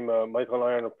profile schema. Michael and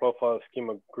I are in a profile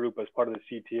schema group as part of the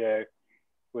CTA,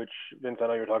 which, Vince, I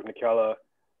know you're talking to Kala.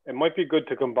 It might be good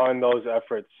to combine those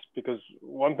efforts, because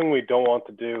one thing we don't want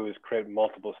to do is create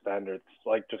multiple standards,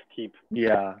 like just keep.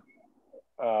 Yeah.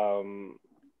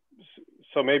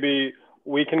 So maybe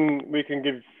we can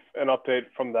give an update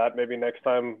from that maybe next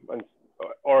time,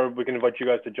 or we can invite you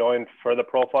guys to join for the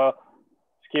profile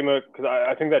schema, because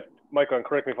I think that, Michael, and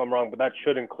correct me if I'm wrong, but that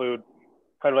should include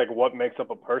kind of like what makes up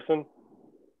a person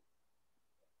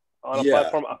on a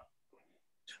platform.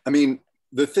 I mean,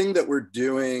 the thing that we're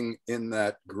doing in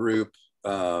that group,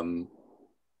 there's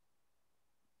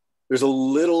a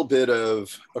little bit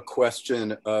of a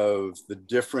question of the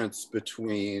difference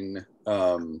between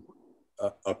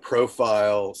a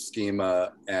profile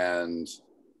schema and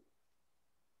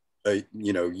a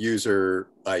user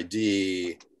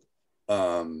ID.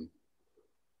 I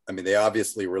mean, they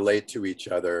obviously relate to each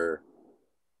other.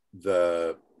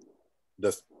 The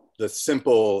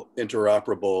simple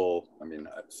interoperable, I mean,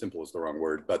 simple is the wrong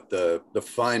word, but the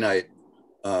finite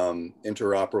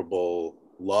interoperable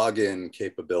login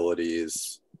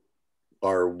capabilities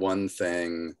are one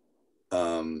thing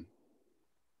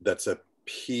that's a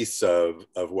piece of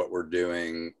what we're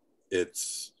doing.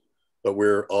 But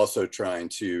we're also trying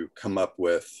to come up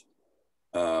with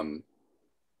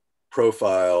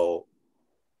profile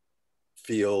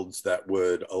fields that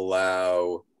would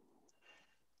allow,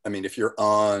 I mean, if you're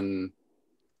on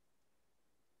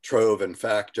Trove and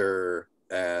Factor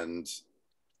and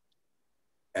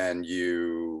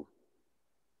you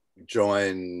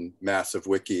join Massive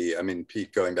Wiki, I mean,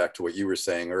 Pete, going back to what you were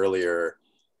saying earlier,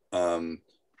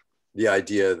 the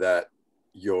idea that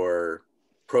your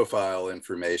profile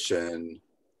information,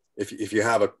 if you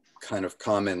have a kind of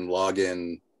common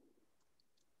login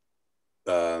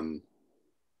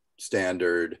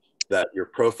standard, that your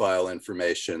profile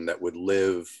information that would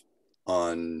live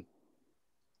on,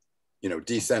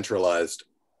 decentralized,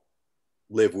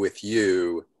 live with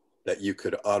you, that you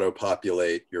could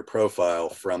auto-populate your profile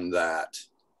from that,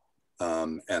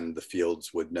 and the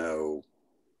fields would know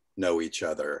each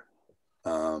other.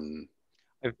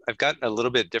 I've got a little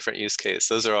bit different use case.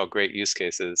 Those are all great use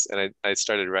cases, and I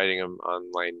started writing them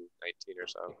on line 19 or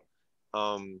so.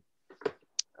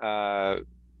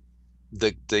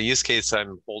 The use case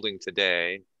I'm holding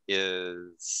today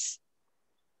is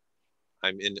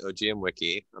I'm in OGM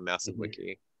Wiki, a Massive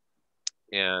Wiki,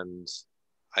 and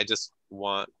I just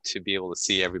want to be able to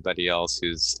see everybody else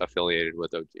who's affiliated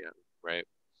with OGM, right?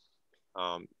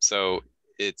 So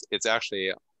it's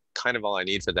actually kind of all I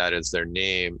need for that is their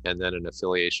name and then an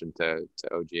affiliation to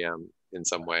OGM in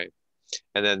some way.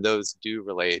 And then those do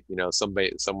relate,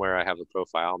 somewhere I have a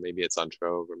profile, maybe it's on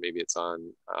Trove or maybe it's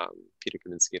on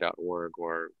peterkaminsky.org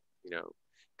or,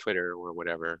 Twitter or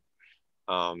whatever.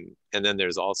 And then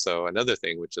there's also another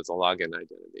thing, which is a login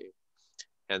identity.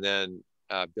 And then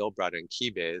Bill brought in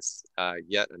Keybase.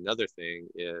 Yet another thing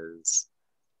is,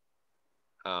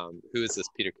 who is this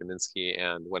Peter Kaminsky?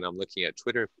 And when I'm looking at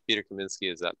Twitter, Peter Kaminsky,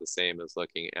 is that the same as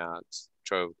looking at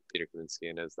Trove Peter Kaminsky?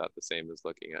 And is that the same as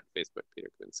looking at Facebook Peter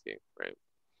Kaminsky, right?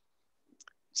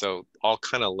 So all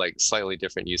kind of like slightly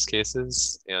different use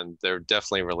cases, and they're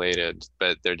definitely related,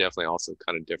 but they're definitely also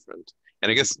kind of different.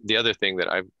 And I guess the other thing that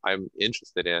I'm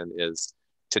interested in is,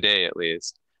 today at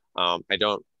least, I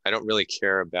don't really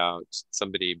care about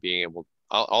somebody being able.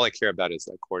 All I care about is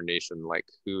that coordination. Like,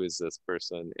 who is this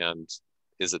person, and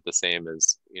is it the same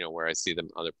as, you know, where I see them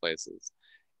other places?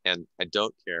 And I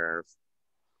don't care.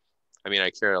 I mean,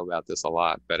 I care about this a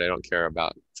lot, but I don't care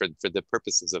about, for the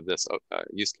purposes of this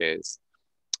use case,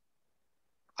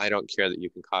 I don't care that you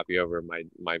can copy over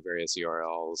my various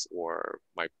URLs, or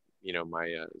my, you know,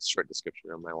 my short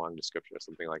description or my long description or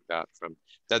something like that. From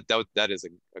that is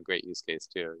a great use case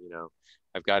too. You know,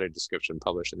 I've got a description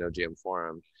published in OGM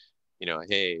forum. You know,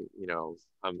 hey, you know,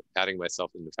 I'm adding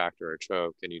myself into Factor or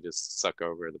Trove. Can you just suck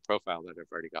over the profile that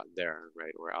I've already got there,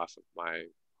 right, or off of my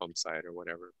home site or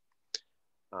whatever?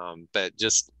 But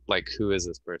just like, who is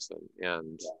this person,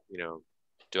 and you know,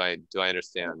 do I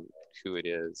understand who it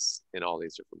is in all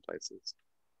these different places?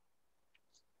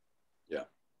 Yeah.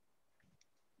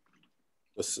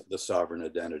 The sovereign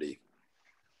identity.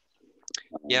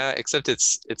 Yeah, except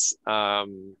it's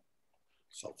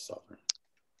self-sovereign.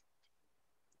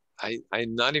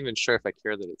 I'm not even sure if I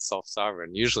care that it's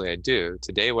self-sovereign. Usually I do.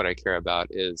 Today, what I care about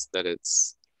is that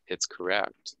it's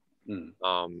correct.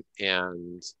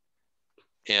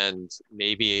 And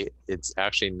maybe it's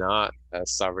actually not a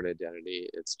sovereign identity.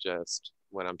 It's just,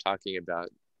 when I'm talking about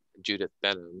Judith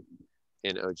Benham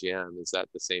in OGM, is that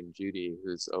the same Judy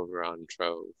who's over on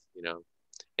Trove, you know?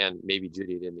 And maybe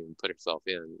Judy didn't even put herself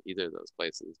in either of those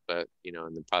places, but, you know,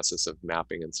 in the process of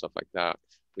mapping and stuff like that,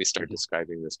 we start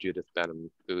describing this Judith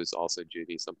Benham, who's also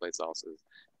Judy someplace else,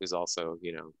 who's also,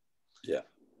 you know. Yeah.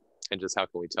 And just, how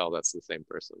can we tell that's the same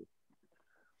person?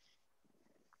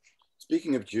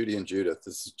 Speaking of Judy and Judith,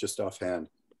 this is just offhand.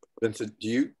 Vincent, do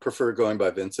you prefer going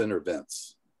by Vincent or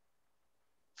Vince?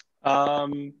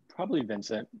 Probably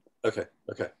Vincent. Okay.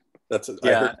 That's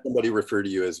Yeah. I heard somebody refer to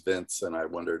you as Vince, and I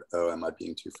wondered, oh, am I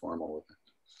being too formal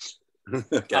with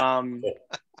it? Okay.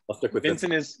 I'll stick with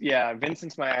Vincent.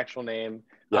 Vincent's my actual name.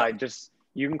 Yeah.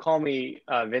 You can call me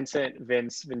Vincent,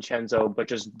 Vince, Vincenzo, but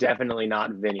just definitely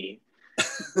not Vinny.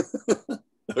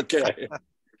 Okay.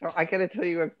 So I got to tell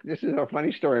you, this is a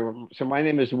funny story. So my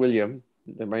name is William.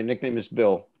 My nickname is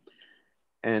Bill.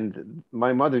 And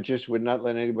my mother just would not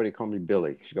let anybody call me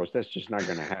Billy. She goes, that's just not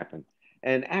going to happen.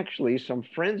 And actually, some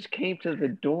friends came to the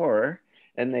door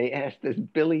and they asked, is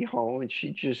Billy home? And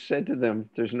she just said to them,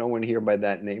 there's no one here by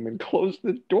that name, and closed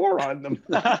the door on them.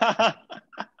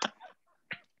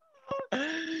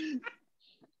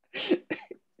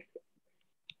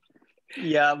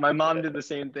 Yeah, my mom did the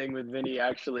same thing with Vinny,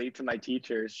 actually, to my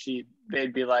teachers.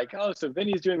 They'd be like, oh, so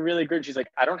Vinny's doing really good. She's like,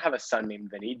 I don't have a son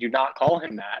named Vinny. Do not call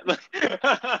him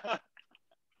that.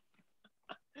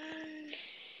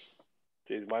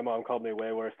 Jeez, my mom called me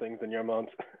way worse things than your mom's.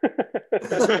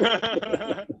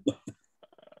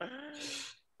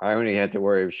 I only had to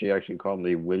worry if she actually called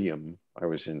me William. I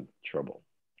was in trouble.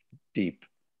 Deep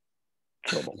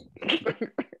trouble.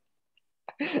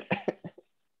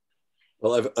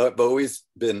 Well, I've always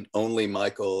been only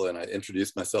Michael, and I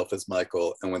introduce myself as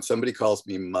Michael. And when somebody calls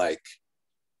me Mike,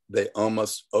 they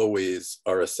almost always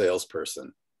are a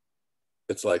salesperson.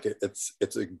 It's like,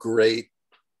 it's a great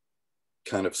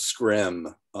kind of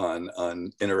scrim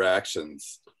on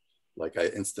interactions. Like, I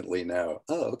instantly know,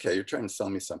 oh, okay, you're trying to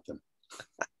sell me something.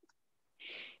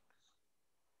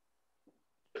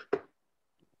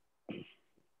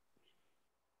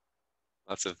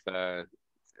 Lots of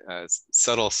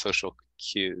subtle social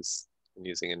cues in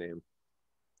using a name.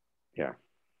 Yeah.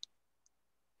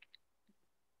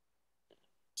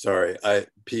 Sorry,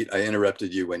 Pete, I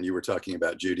interrupted you when you were talking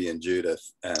about Judy and Judith.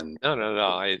 And No,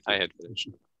 I had finished.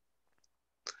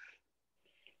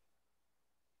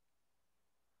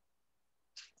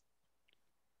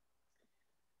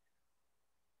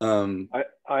 Oh,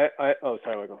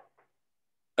 sorry, Michael.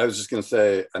 I was just going to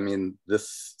say, I mean,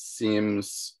 this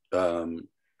seems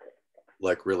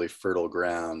like really fertile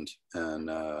ground, and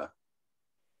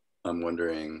I'm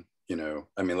wondering, you know,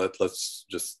 I mean, let's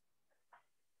just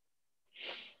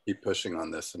keep pushing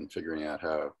on this and figuring out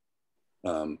how.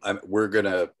 We're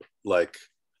gonna, like,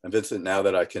 and Vincent, now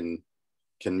that I can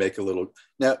make a little.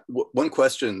 Now, one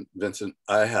question, Vincent,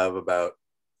 I have about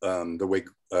the way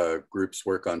groups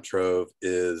work on Trove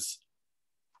is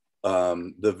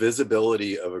the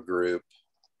visibility of a group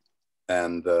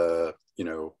and the, you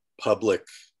know, public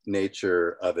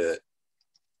nature of it.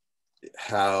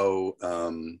 How,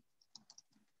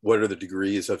 what are the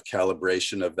degrees of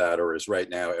calibration of that? Or is right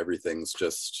now everything's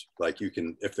just like, you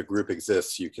can, if the group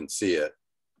exists, you can see it?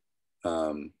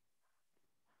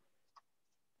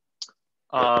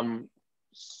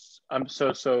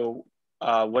 So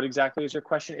what exactly is your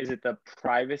question? Is it the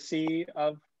privacy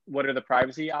of what are the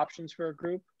privacy options for a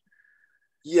group?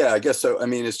 Yeah, I guess so. I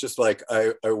mean, it's just like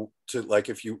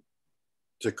if you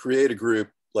to create a group,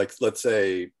 like let's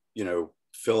say,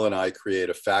 Phil and I create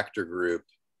a factor group,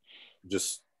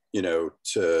 just,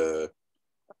 to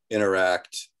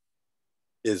interact.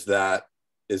 Is that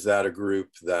a group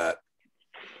that,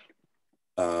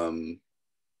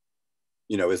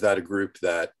 is that a group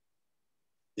that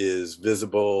is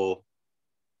visible?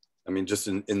 I mean, just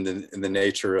in the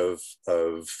nature of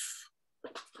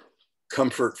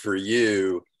comfort for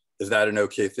you, is that an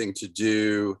okay thing to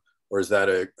do, or is that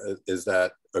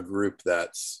a group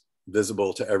that's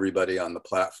visible to everybody on the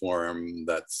platform,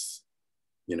 that's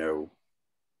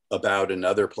about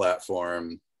another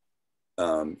platform,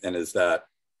 and is that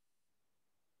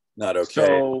not okay?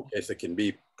 So, in case it can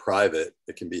be private,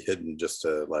 it can be hidden just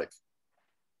to like.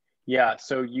 Yeah,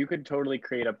 so you could totally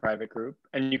create a private group,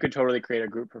 and you could totally create a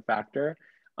group for Factor.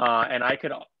 And I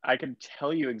could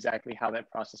tell you exactly how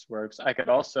that process works. I could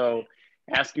also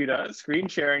ask you to screen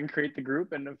share and create the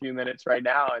group in a few minutes right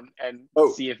now, and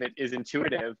see if it is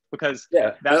intuitive, because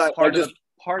that's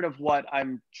part of what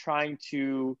I'm trying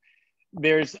to.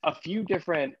 There's a few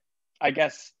different, I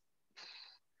guess.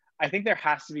 I think there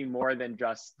has to be more than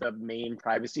just the main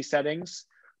privacy settings,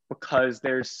 because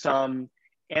there's some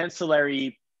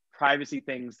ancillary privacy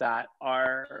things that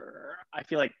are, I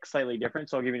feel like, slightly different.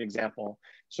 So I'll give you an example.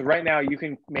 So right now you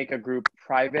can make a group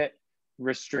private,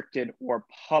 restricted, or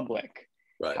public.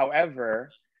 Right.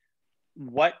 However,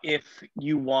 what if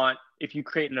you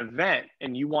create an event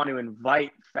and you want to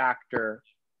invite Factor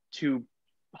to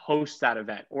host that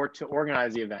event or to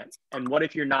organize the event? And what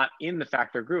if you're not in the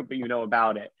Factor group, but you know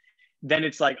about it? Then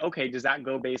it's like, okay, does that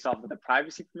go based off of the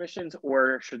privacy permissions,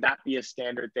 or should that be a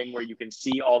standard thing where you can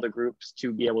see all the groups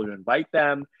to be able to invite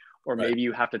them? Or maybe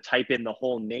you have to type in the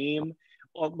whole name.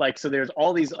 So there's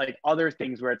all these like other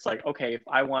things where it's like, okay, if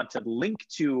I want to link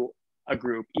to a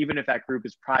group, even if that group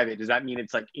is private, does that mean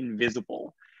it's like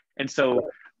invisible? And so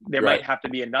there might have to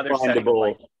be another setting of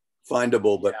like,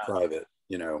 findable but private,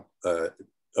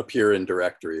 appear in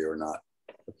directory or not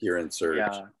appear in search,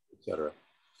 etc.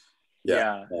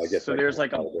 Yeah. So there's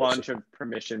like a bunch of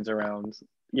permissions around.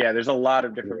 Yeah, there's a lot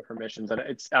of different permissions,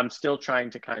 and I'm still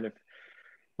trying to kind of,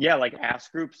 like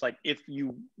ask groups, like, if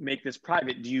you make this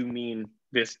private, do you mean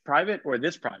this private or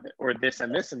this private, or this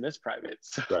and this and this private?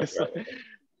 So,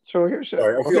 so here's I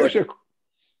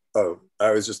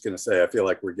was just going to say, I feel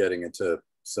like we're getting into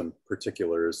some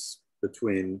particulars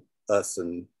between us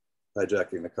and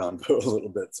hijacking the convo a little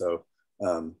bit. So,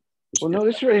 well, no,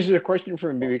 this raises a question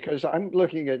for me, because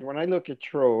when I look at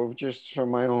Trove, just from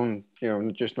my own,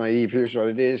 just naive, here's what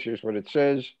it is, here's what it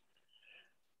says.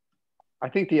 I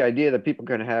think the idea that people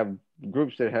can have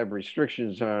groups that have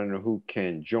restrictions on who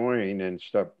can join and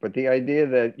stuff, but the idea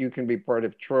that you can be part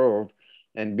of Trove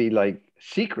and be like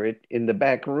secret in the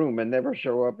back room and never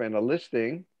show up in a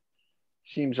listing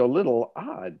seems a little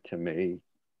odd to me.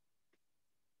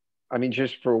 I mean,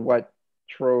 just for what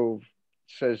Trove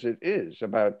says it is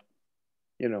about,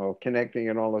 connecting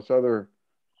and all this other.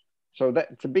 So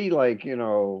that to be like, I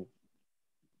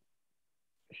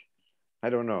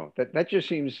don't know, that just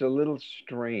seems a little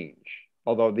strange.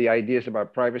 Although the ideas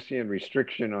about privacy and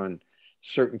restriction on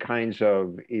certain kinds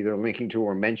of either linking to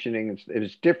or mentioning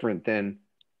is different than,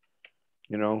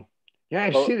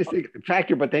 I've seen this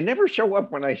Factor, but they never show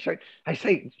up when I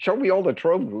say, show me all the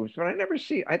Trove groups, but I never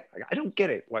see, I don't get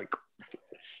it. Like,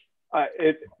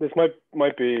 this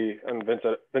might be, and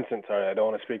Vincent, sorry, I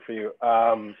don't want to speak for you,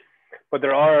 but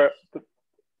there are,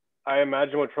 I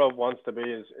imagine what Trove wants to be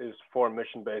is for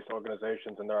mission-based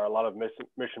organizations, and there are a lot of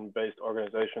mission-based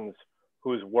organizations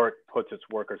whose work puts its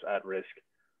workers at risk.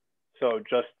 So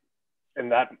just in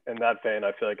that vein,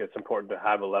 I feel like it's important to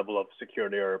have a level of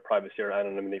security or privacy or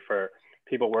anonymity for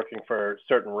people working for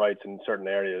certain rights in certain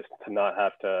areas to not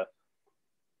have to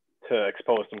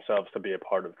expose themselves to be a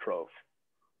part of Trove.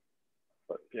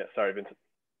 But yeah, sorry, Vincent.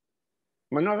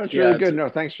 Well, no, that's really good. No,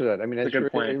 thanks for that. I mean, that's a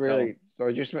good point, really. So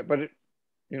I just, but it,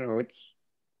 it's,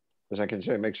 as I can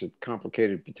say, it makes it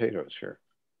complicated potatoes here.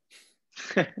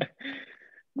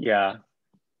 Yeah,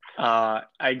 I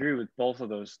agree with both of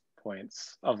those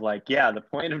points. Of like, the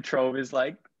point of Trove is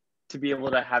like to be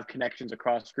able to have connections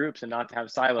across groups and not to have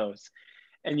silos.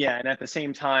 And at the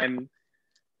same time,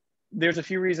 there's a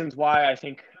few reasons why I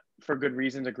think, for good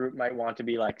reasons, a group might want to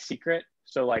be like secret.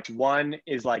 So like, one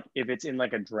is like if it's in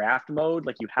like a draft mode,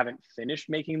 like you haven't finished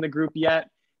making the group yet,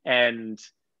 and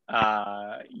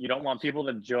you don't want people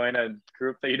to join a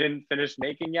group that you didn't finish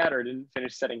making yet or didn't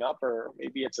finish setting up, or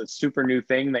maybe it's a super new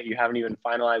thing that you haven't even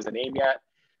finalized the name yet.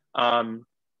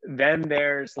 Then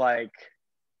there's like,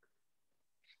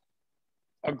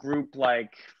 a group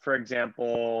like, for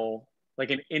example, like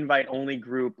an invite only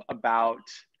group about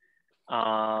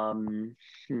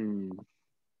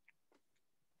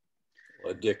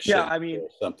addiction yeah, I mean, or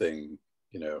something,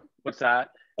 you know. what's that?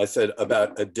 I said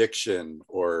about addiction,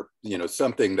 or, you know,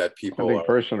 something that people Something are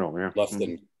personal, yeah. less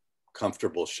than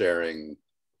comfortable sharing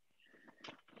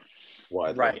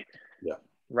widely. Right. Yeah.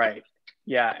 Right.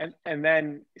 Yeah. And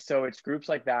then, so it's groups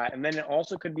like that. And then it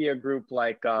also could be a group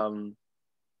like a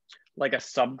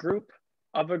subgroup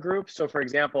of a group. So for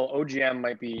example, OGM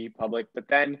might be public, but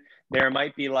then there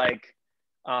might be like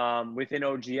within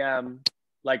OGM,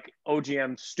 like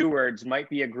OGM stewards might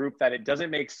be a group that it doesn't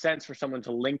make sense for someone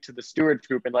to link to the stewards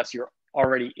group unless you're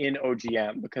already in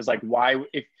OGM, because like why,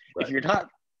 if you're not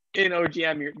in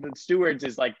OGM, the stewards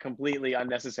is like completely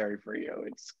unnecessary for you.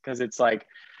 It's because it's like,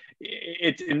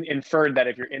 it's inferred that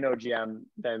if you're in OGM,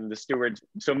 then the stewards,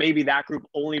 so maybe that group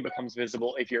only becomes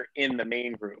visible if you're in the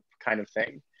main group kind of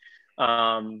thing.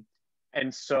 And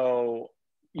so,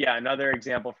 yeah, another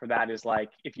example for that is like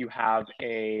if you have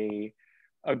a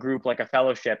group like a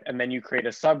fellowship, and then you create a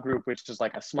subgroup, which is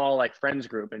like a small like friends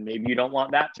group, and maybe you don't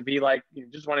want that to be like, you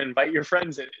just want to invite your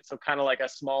friends in. So kind of like a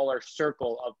smaller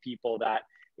circle of people that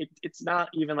it's not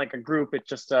even like a group, it's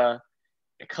just a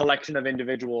collection of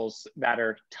individuals that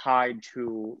are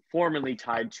formally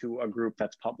tied to a group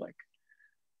that's public.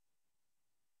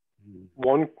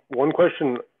 One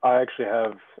question I actually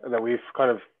have that we've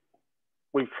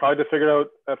tried to figure out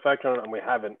a factor on and we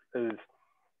haven't, is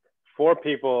for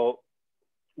people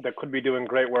that could be doing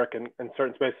great work in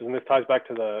certain spaces, and this ties back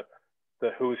to the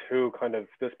who's who kind of,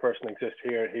 this person exists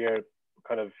here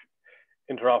kind of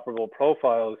interoperable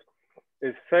profiles,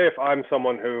 is say if I'm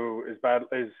someone who is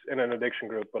in an addiction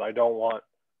group, but I don't want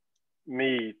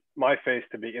my face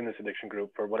to be in this addiction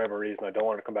group for whatever reason, I don't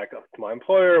want to come back to my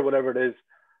employer or whatever it is,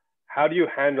 how do you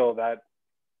handle that?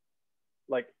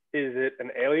 Like, is it an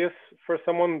alias for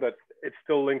someone that it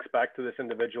still links back to this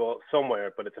individual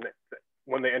somewhere, but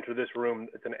when they enter this room,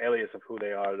 it's an alias of who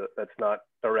they are that's not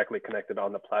directly connected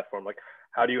on the platform? Like,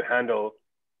 how do you handle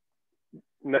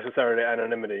necessary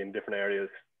anonymity in different areas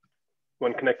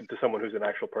when connected to someone who's an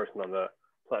actual person on the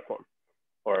platform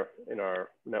or in our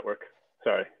network?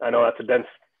 Sorry, I know that's a dense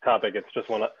topic. It's just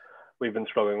one we've been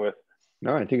struggling with.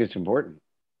 No, I think it's important.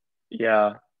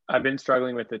 Yeah, I've been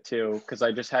struggling with it too, because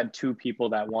I just had 2 people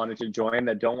that wanted to join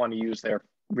that don't want to use their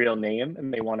real name,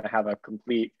 and they want to have a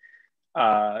complete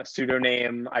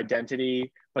pseudonym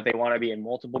identity, but they want to be in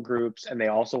multiple groups, and they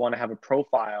also want to have a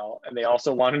profile, and they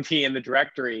also want to be in the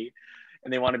directory,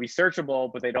 and they want to be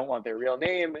searchable, but they don't want their real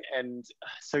name. And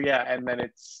so, yeah, and then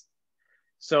this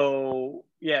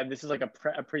is like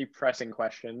a pretty pressing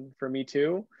question for me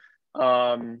too.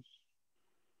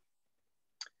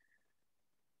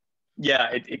 Yeah,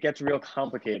 it gets real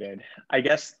complicated. I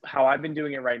guess how I've been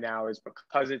doing it right now is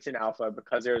because it's in alpha,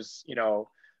 because there's,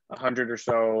 100 or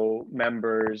so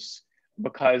members,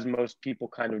 because most people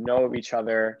kind of know of each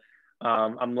other.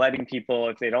 I'm letting people,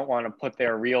 if they don't want to put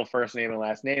their real first name and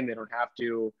last name, they don't have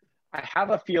to. I have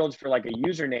a field for like a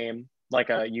username, like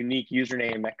a unique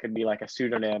username that could be like a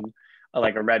pseudonym,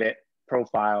 like a Reddit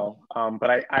profile.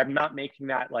 But I'm not making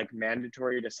that like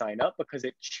mandatory to sign up, because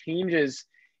it changes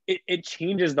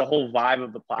the whole vibe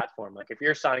of the platform. Like if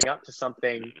you're signing up to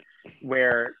something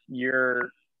where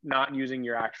you're not using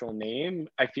your actual name,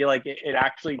 I feel like it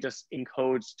actually just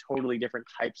encodes totally different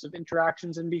types of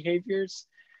interactions and behaviors.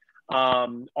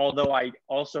 Although I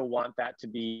also want that to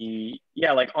be,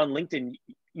 like on LinkedIn,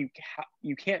 you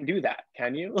can't do that,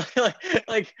 can you?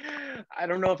 like, I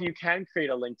don't know if you can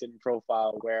create a LinkedIn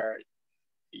profile where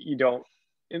you don't,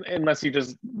 unless you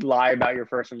just lie about your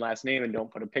first and last name and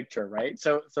don't put a picture, right?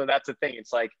 So that's the thing.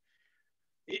 It's like,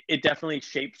 it definitely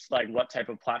shapes like what type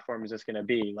of platform is this going to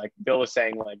be. Like Bill was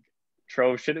saying, like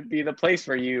Trove shouldn't be the place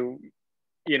for you,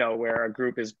 where a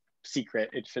group is secret.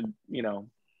 It should,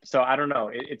 so I don't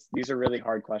know. These are really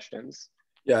hard questions.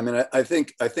 Yeah, I mean, I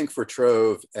think for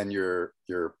Trove and your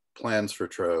plans for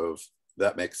Trove,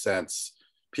 that makes sense.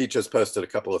 Pete just posted a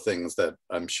couple of things that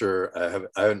I'm sure I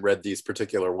haven't read these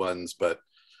particular ones, but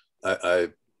I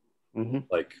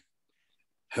like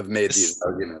have made these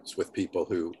arguments with people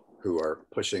who are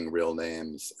pushing real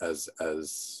names as a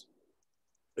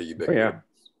ubiquitous,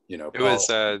 It was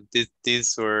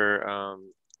these were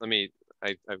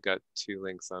I've got 2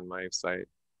 links on my site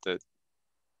that,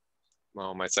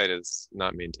 well, my site is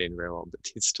not maintained very well, but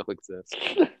these still exist.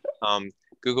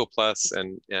 Google Plus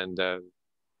and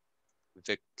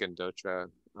Vic and Dotra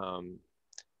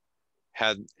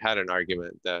had an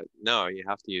argument that no, you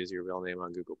have to use your real name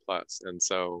on Google Plus, and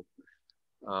so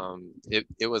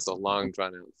it was a long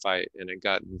drawn out fight, and it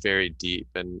got very deep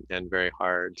and very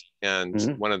hard.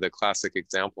 And one of the classic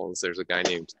examples, there's a guy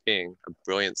named Ping, a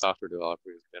brilliant software developer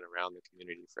who's been around the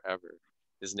community forever.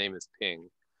 His name is Ping.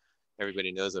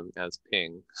 Everybody knows him as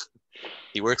Ping.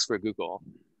 He works for Google.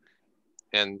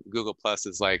 And Google Plus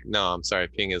is like, no, I'm sorry,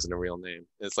 Ping isn't a real name.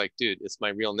 It's like, dude, it's my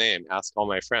real name. Ask all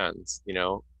my friends, you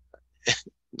know.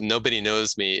 Nobody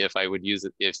knows me if I would use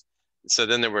it. So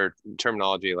then there were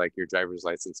terminology like your driver's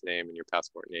license name and your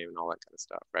passport name and all that kind of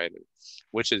stuff, right? And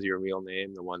which is your real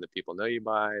name, the one that people know you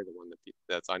by, the one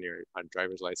that's on your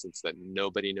driver's license that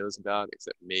nobody knows about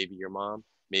except maybe your mom,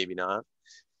 maybe not,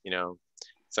 you know.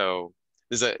 So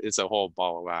it's a whole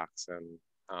ball of wax, and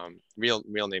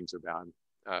real names are bad.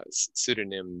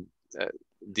 Pseudonym,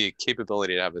 the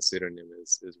capability to have a pseudonym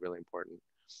is really important,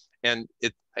 and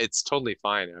it's totally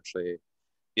fine actually.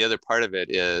 The other part of it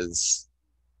is,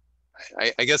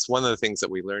 I guess one of the things that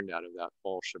we learned out of that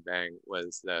whole shebang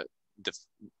was that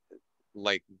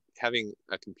like having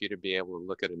a computer be able to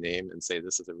look at a name and say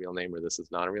this is a real name or this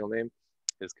is not a real name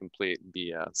is complete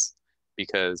BS,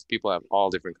 because people have all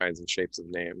different kinds of shapes of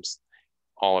names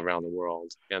all around the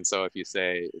world. And so if you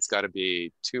say it's got to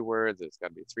be 2 words, it's got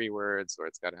to be 3 words, or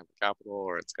it's got to have a capital,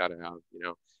 or it's got to have, you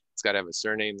know, it's got to have a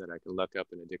surname that I can look up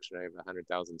in a dictionary of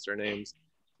 100,000 surnames,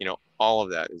 you know, all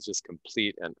of that is just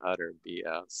complete and utter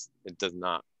BS. It does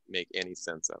not make any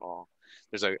sense at all.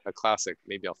 There's a classic,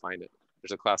 maybe I'll find it.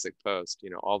 There's a classic post,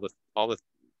 you know, all the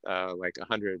like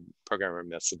 100 programmer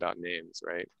myths about names,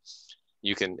 right?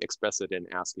 You can express it in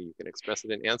ASCII, you can express it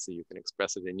in ANSI, you can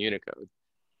express it in Unicode.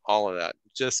 All of that,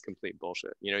 just complete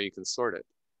bullshit. You know, you can sort it.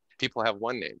 People have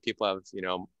 1 name. People have, you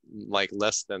know, like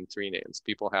less than 3 names.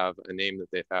 People have a name that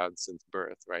they've had since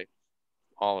birth, right?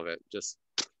 All of it, just,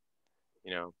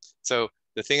 you know. So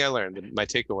the thing I learned, my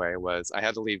takeaway was I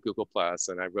had to leave Google Plus,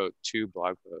 and I wrote 2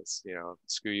 blog posts, you know,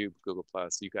 screw you, Google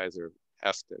Plus, you guys are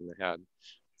effed in the head.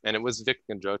 And it was Vic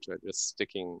Kandrota just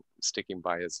sticking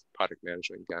by his product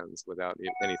management guns without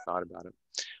any thought about it.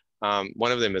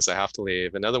 One of them is I have to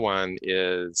leave. Another one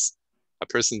is a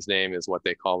person's name is what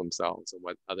they call themselves and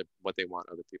what they want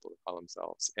other people to call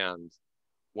themselves. And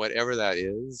whatever that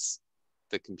is,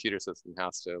 the computer system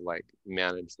has to like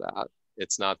manage that.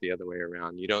 It's not the other way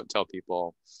around. You don't tell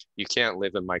people you can't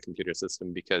live in my computer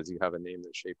system because you have a name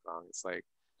that's shaped wrong. It's like,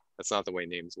 that's not the way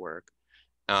names work.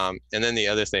 And then the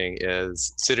other thing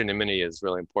is pseudonymity is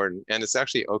really important. And it's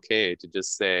actually okay to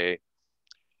just say,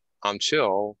 I'm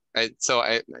chill. And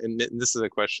this is a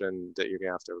question that you're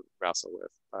gonna have to wrestle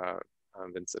with,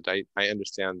 Vincent. I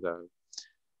understand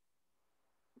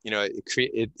you know,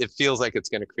 it feels like it's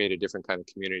going to create a different kind of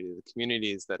community. The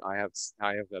communities that I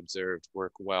have observed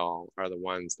work well are the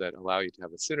ones that allow you to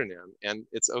have a pseudonym, and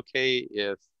it's okay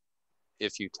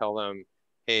if you tell them,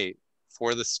 hey,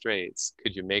 for the straights,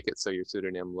 could you make it so your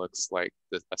pseudonym looks like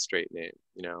a straight name?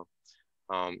 You know,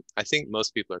 I think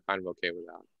most people are kind of okay with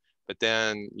that. But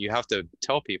then you have to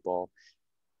tell people,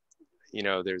 you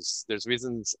know, there's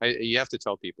reasons. You have to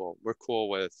tell people we're cool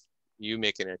with you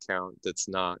making an account that's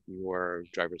not your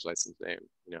driver's license name.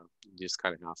 You know, you just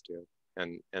kind of have to.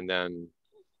 And then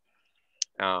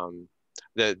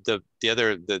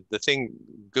the thing,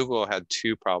 Google had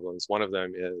 2 problems. One of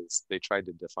them is they tried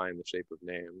to define the shape of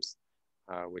names,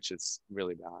 which is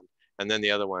really bad. And then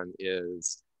the other one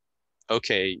is,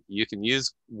 okay, you can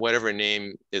use whatever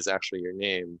name is actually your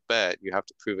name, but you have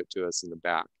to prove it to us in the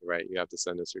back, right? You have to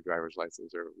send us your driver's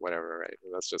license or whatever, right?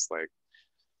 And that's just like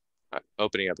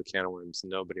opening up a can of worms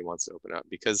nobody wants to open up,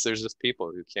 because there's just people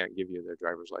who can't give you their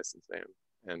driver's license name.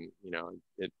 And, you know,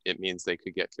 it means they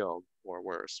could get killed or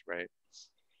worse, right?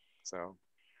 So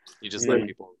you just let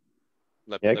people.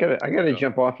 I gotta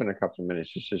jump off in a couple of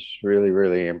minutes. This is really,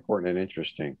 really important and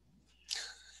interesting.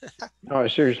 No,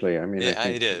 seriously. I mean, yeah, I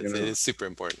think, it is. You know, it is super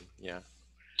important. Yeah.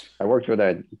 I worked with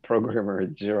that programmer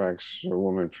at Xerox, a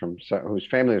woman whose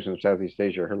family was from Southeast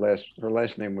Asia. Her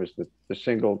last name was the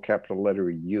single capital letter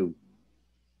U.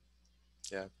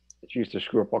 Yeah. She used to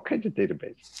screw up all kinds of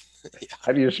databases. Yeah.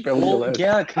 How do you spell your last?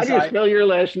 Yeah, how do you spell your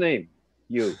last name?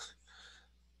 U.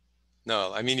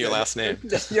 No, I mean your last name.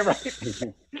 You're right.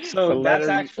 So that's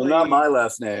actually not my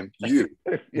last name. You.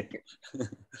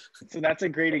 So that's a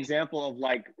great example of,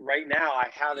 like, right now I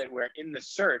have it where in the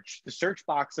search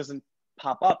box doesn't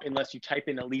pop up unless you type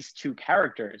in at least 2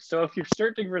 characters. So if you're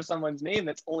searching for someone's name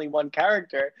that's only 1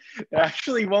 character, it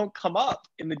actually won't come up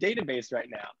in the database right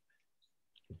now.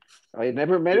 I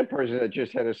never met a person that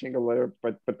just had a single letter,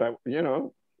 but that, you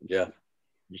know. Yeah.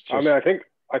 Just... I mean,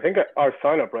 I think our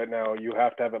sign up right now, you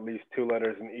have to have at least 2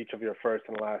 letters in each of your first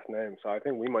and last name. So I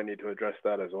think we might need to address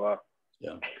that as well.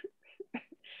 Yeah.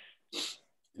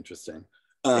 Interesting.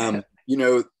 you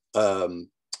know,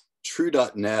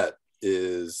 True.net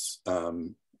is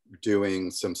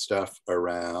doing some stuff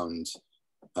around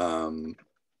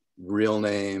real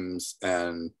names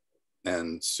and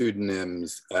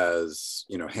pseudonyms as,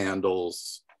 you know,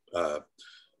 handles,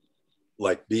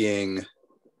 like being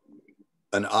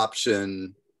an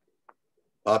option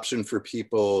for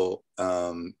people,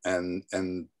 and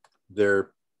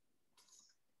they're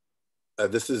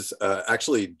this is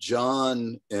actually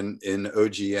John in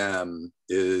OGM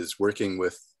is working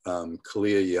with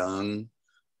Kalia Young,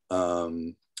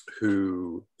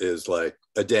 who is like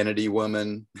Identity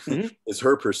Woman, Mm-hmm. is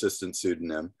her persistent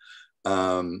pseudonym,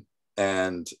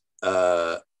 and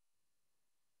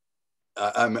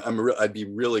I'd be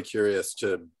really curious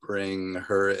to bring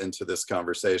her into this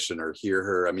conversation or hear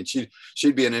her. I mean,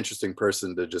 she'd be an interesting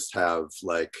person to just have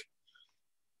like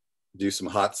do some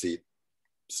hot seat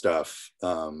stuff.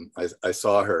 I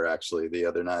saw her actually the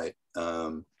other night,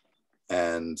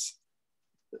 and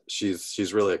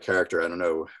she's really a character. I don't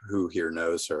know who here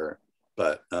knows her,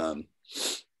 but I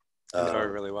know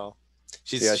her really well.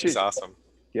 She's awesome.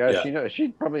 Yeah, Yeah. she knows. She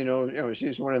probably knows. You know,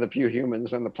 she's one of the few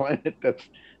humans on the planet that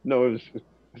knows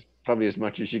probably as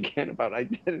much as she can about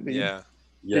identity. Yeah.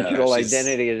 Digital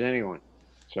identity as anyone.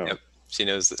 So. Yep. She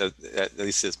knows at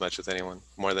least as much as anyone,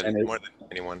 more than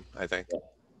anyone, I think. Yeah.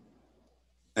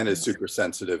 And is super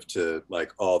sensitive to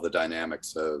like all the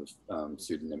dynamics of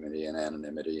pseudonymity and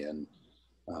anonymity, and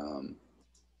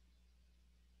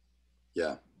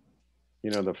yeah.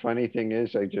 You know, the funny thing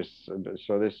is,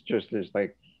 so this just is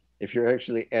like, if you're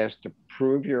actually asked to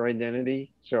prove your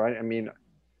identity. So I mean,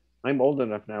 I'm old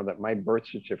enough now that my birth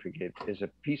certificate is a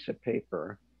piece of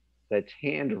paper that's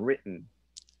handwritten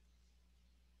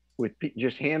with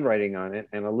just handwriting on it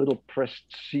and a little pressed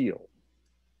seal.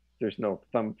 There's no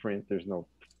thumbprint, there's no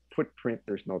footprint,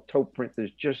 there's no toe print,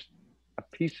 there's just a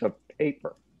piece of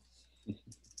paper.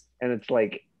 And it's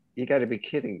like, you got to be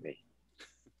kidding me.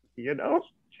 You know?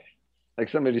 Like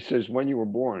somebody says, when you were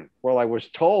born. Well, I was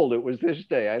told it was this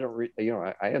day. I don't,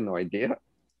 I had no idea.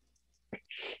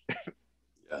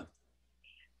 Yeah.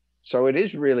 So it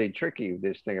is really tricky,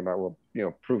 this thing about, well, you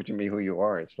know, prove to me who you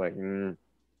are. It's like,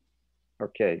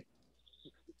 okay.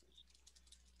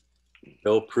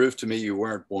 Bill, prove to me you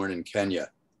weren't born in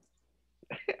Kenya.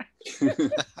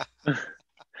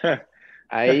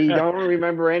 I don't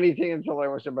remember anything until I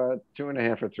was about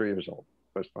 2.5 or 3 years old.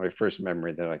 That's my first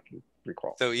memory that I can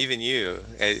recall. So even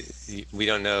we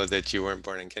don't know that you weren't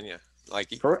born in Kenya.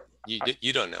 Like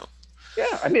you don't know.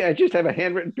 Yeah, I mean, I just have a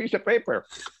handwritten piece of paper.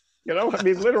 You know, I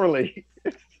mean, literally,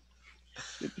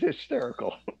 it's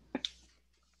hysterical.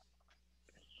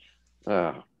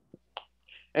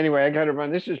 Anyway, I got to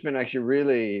run. This has been actually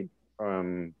really,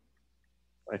 I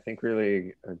think,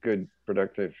 really a good,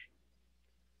 productive.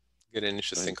 Good and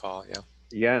interesting call, yeah.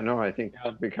 Yeah, no, I think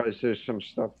because there's some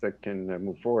stuff that can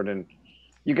move forward. And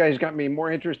you guys got me more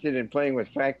interested in playing with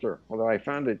Factor, although I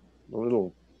found it a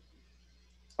little,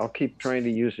 I'll keep trying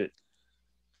to use it.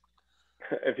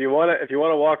 If you want to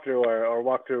walk through or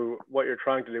walk through what you're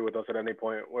trying to do with us at any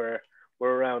point, we're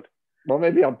around. Well,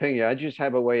 maybe I'll ping you. I just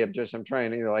have a way of I'm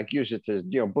trying to like use it to,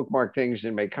 bookmark things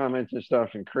and make comments and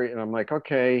stuff and create. And I'm like,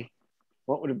 okay,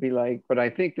 what would it be like? But I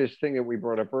think this thing that we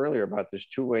brought up earlier about this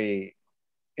two-way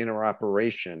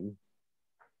interoperation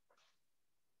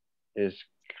is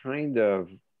kind of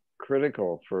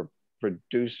critical for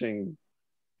producing,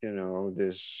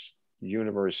 this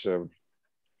universe of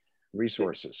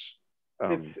resources.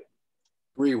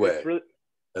 Three-way, really,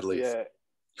 at least. Yeah.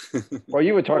 Well,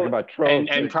 you were talking about Trove.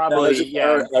 And probably,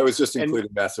 I was just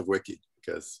including Massive Wiki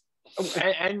because.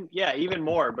 And even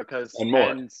more because,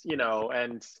 and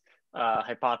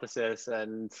Hypothesis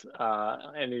and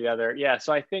any other. Yeah.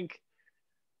 So I think,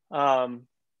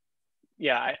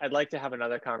 I'd like to have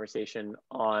another conversation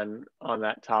on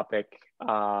that topic.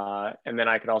 And then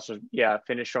I could also,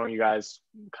 finish showing you guys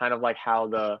kind of like how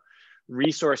the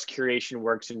resource curation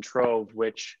works in Trove,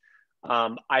 which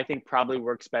I think probably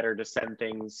works better to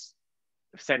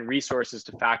send resources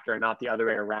to Factor and not the other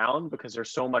way around, because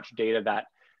there's so much data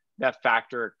that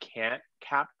Factor can't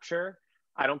capture,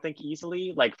 I don't think,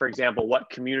 easily. Like, for example, what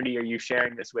community are you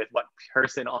sharing this with? What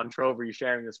person on Trove are you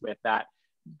sharing this with? That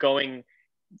going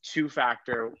to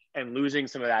Factor and losing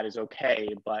some of that is okay,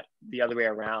 but the other way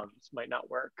around might not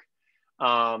work.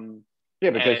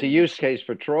 Because the use case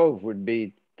for Trove would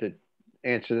be to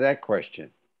answer that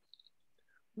question.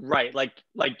 Right, like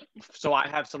so I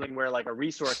have something where like a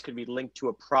resource could be linked to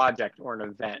a project or an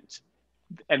event,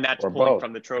 and that's pulling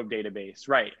from the Trove database,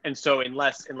 right? And so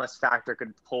unless Factor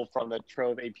could pull from the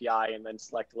Trove API and then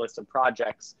select a list of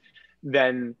projects,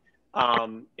 then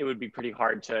it would be pretty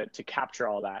hard to capture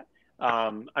all that.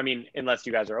 I mean, unless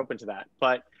you guys are open to that.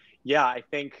 But yeah, I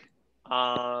think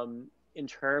in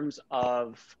terms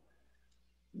of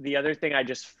the other thing I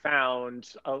just found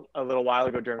a little while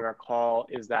ago during our call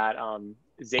is that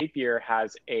Zapier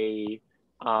has an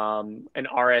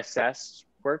RSS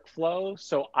workflow.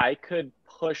 So I could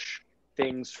push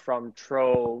things from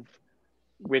Trove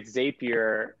with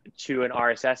Zapier to an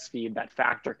RSS feed that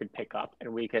Factor could pick up,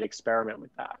 and we could experiment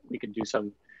with that. We could do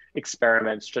some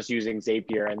experiments just using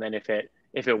Zapier, and then if it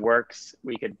works,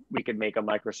 we could make a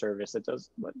microservice that does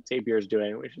what Zapier is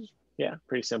doing, which is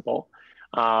pretty simple.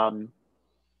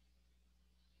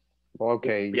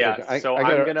 Okay. Yeah. I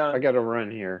gotta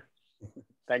run here.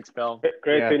 Thanks, Bill.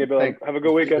 Great seeing you, Bill. Have a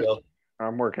good weekend.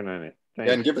 I'm working on it.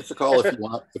 Yeah, and give us a call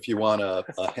if you want a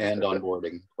hand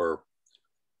onboarding or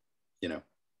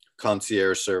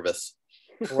concierge service.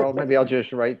 Well, maybe I'll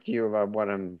just write to you about what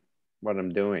I'm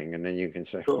doing, and then you can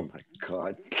say, "Oh my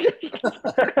God."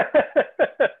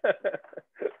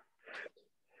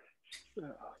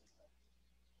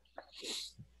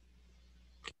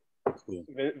 Cool.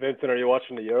 Vincent, are you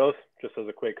watching the Euros? Just as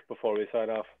a quick before we sign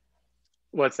off.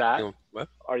 What's that? What?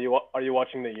 Are you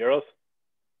watching the Euros?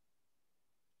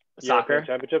 Soccer European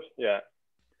Championships? Yeah.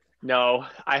 No,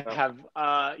 I have.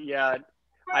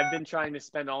 I've been trying to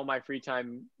spend all my free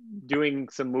time doing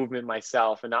some movement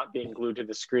myself and not being glued to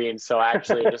the screen. So I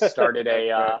actually just started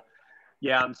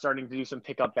I'm starting to do some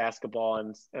pickup basketball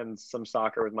and some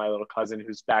soccer with my little cousin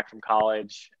who's back from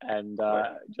college, and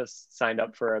just signed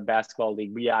up for a basketball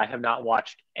league. But yeah, I have not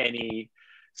watched any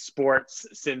sports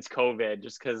since COVID,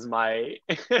 just because I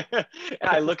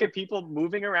look at people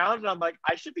moving around and I'm like,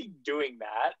 I should be doing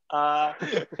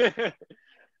that.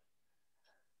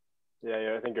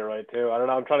 Yeah, I think you're right too. I don't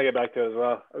know. I'm trying to get back to it as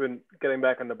well. I've been getting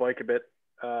back on the bike a bit.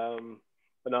 But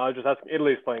no, I was just asking.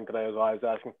 Italy's playing today as well. I was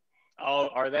asking. Oh,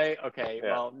 are they? Okay.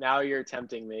 Yeah. Well, now you're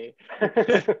tempting me.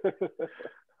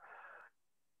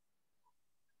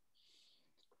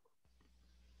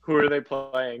 Who are they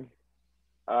playing?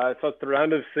 So it's the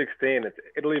round of 16. It's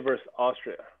Italy versus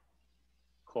Austria.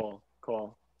 Cool.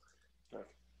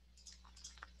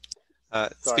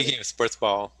 Speaking of sports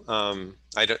ball,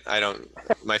 I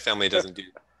don't. My family doesn't do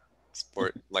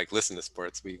sport, like listen to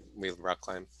sports. We rock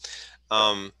climb.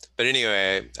 But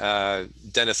anyway,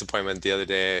 dentist appointment the other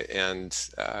day, and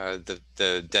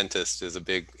the dentist is a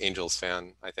big Angels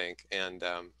fan, I think, and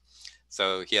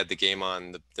so he had the game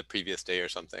on the previous day or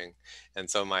something, and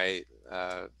so my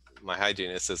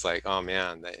hygienist is like, oh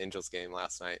man, that Angels game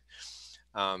last night,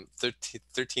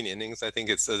 13 innings, I think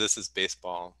it's. So this is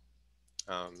baseball.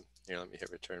 Here, let me hit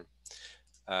return.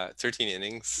 13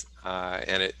 innings,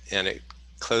 and it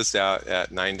closed out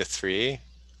at 9-3.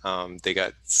 They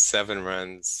got 7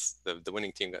 runs. The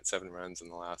winning team got 7 runs in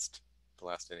the last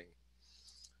inning.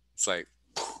 It's like,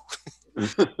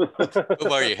 go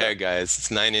bar your head, guys. It's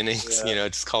 9 innings. Yeah.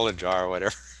 Just call it a draw or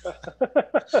whatever.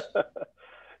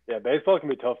 Yeah, baseball can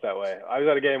be tough that way. I was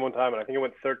at a game one time, and I think it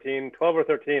went 12 or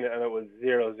 13, and it was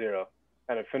 0-0,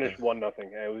 and it finished 1-0.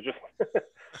 And it was just.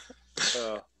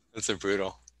 That's a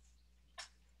brutal.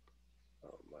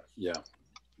 Oh my. Yeah.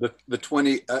 The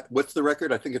 20, what's the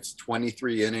record? I think it's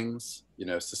 23 innings,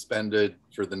 suspended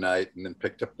for the night and then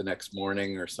picked up the next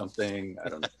morning or something. I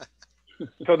don't know.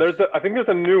 So I think there's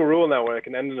a new rule now where it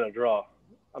can end in a draw.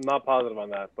 I'm not positive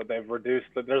on that, but they've reduced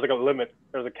there's like a limit.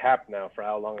 There's a cap now for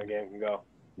how long a game can go.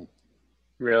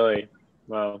 Really?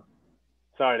 Wow.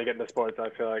 Sorry to get into sports.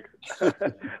 I feel like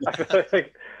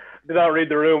did not read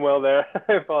the room well there.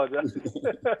 I apologize.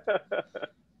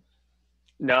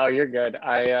 No, you're good.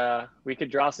 We could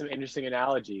draw some interesting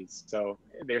analogies. So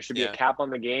there should be a cap on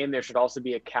the game. There should also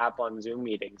be a cap on Zoom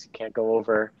meetings. You can't go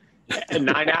over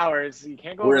 9 hours. You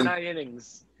can't go over 9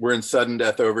 innings. We're in sudden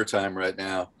death overtime right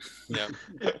now. Yeah.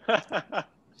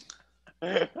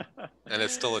 And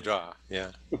it's still a draw.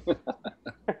 Yeah.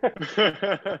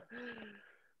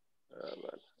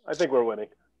 I think we're winning.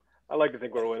 I like to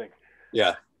think we're winning.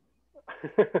 Yeah.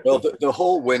 Well, the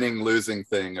whole winning losing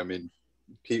thing. I mean,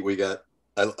 Pete,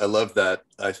 I love that.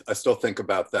 I still think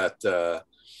about that.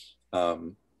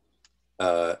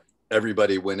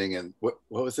 Everybody winning, and what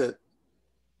was it?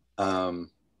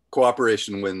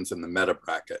 Cooperation wins in the meta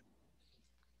bracket.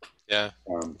 Yeah,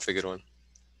 it's a good one.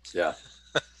 Yeah.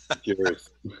 Yours.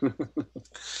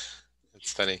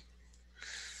 It's funny.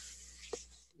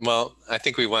 Well, I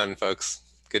think we won, folks.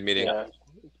 Good meeting. Yeah,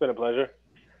 it's been a pleasure.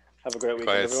 Have a great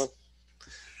weekend, everyone.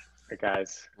 Hey,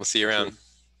 guys. We'll see you around.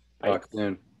 Talk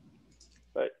soon.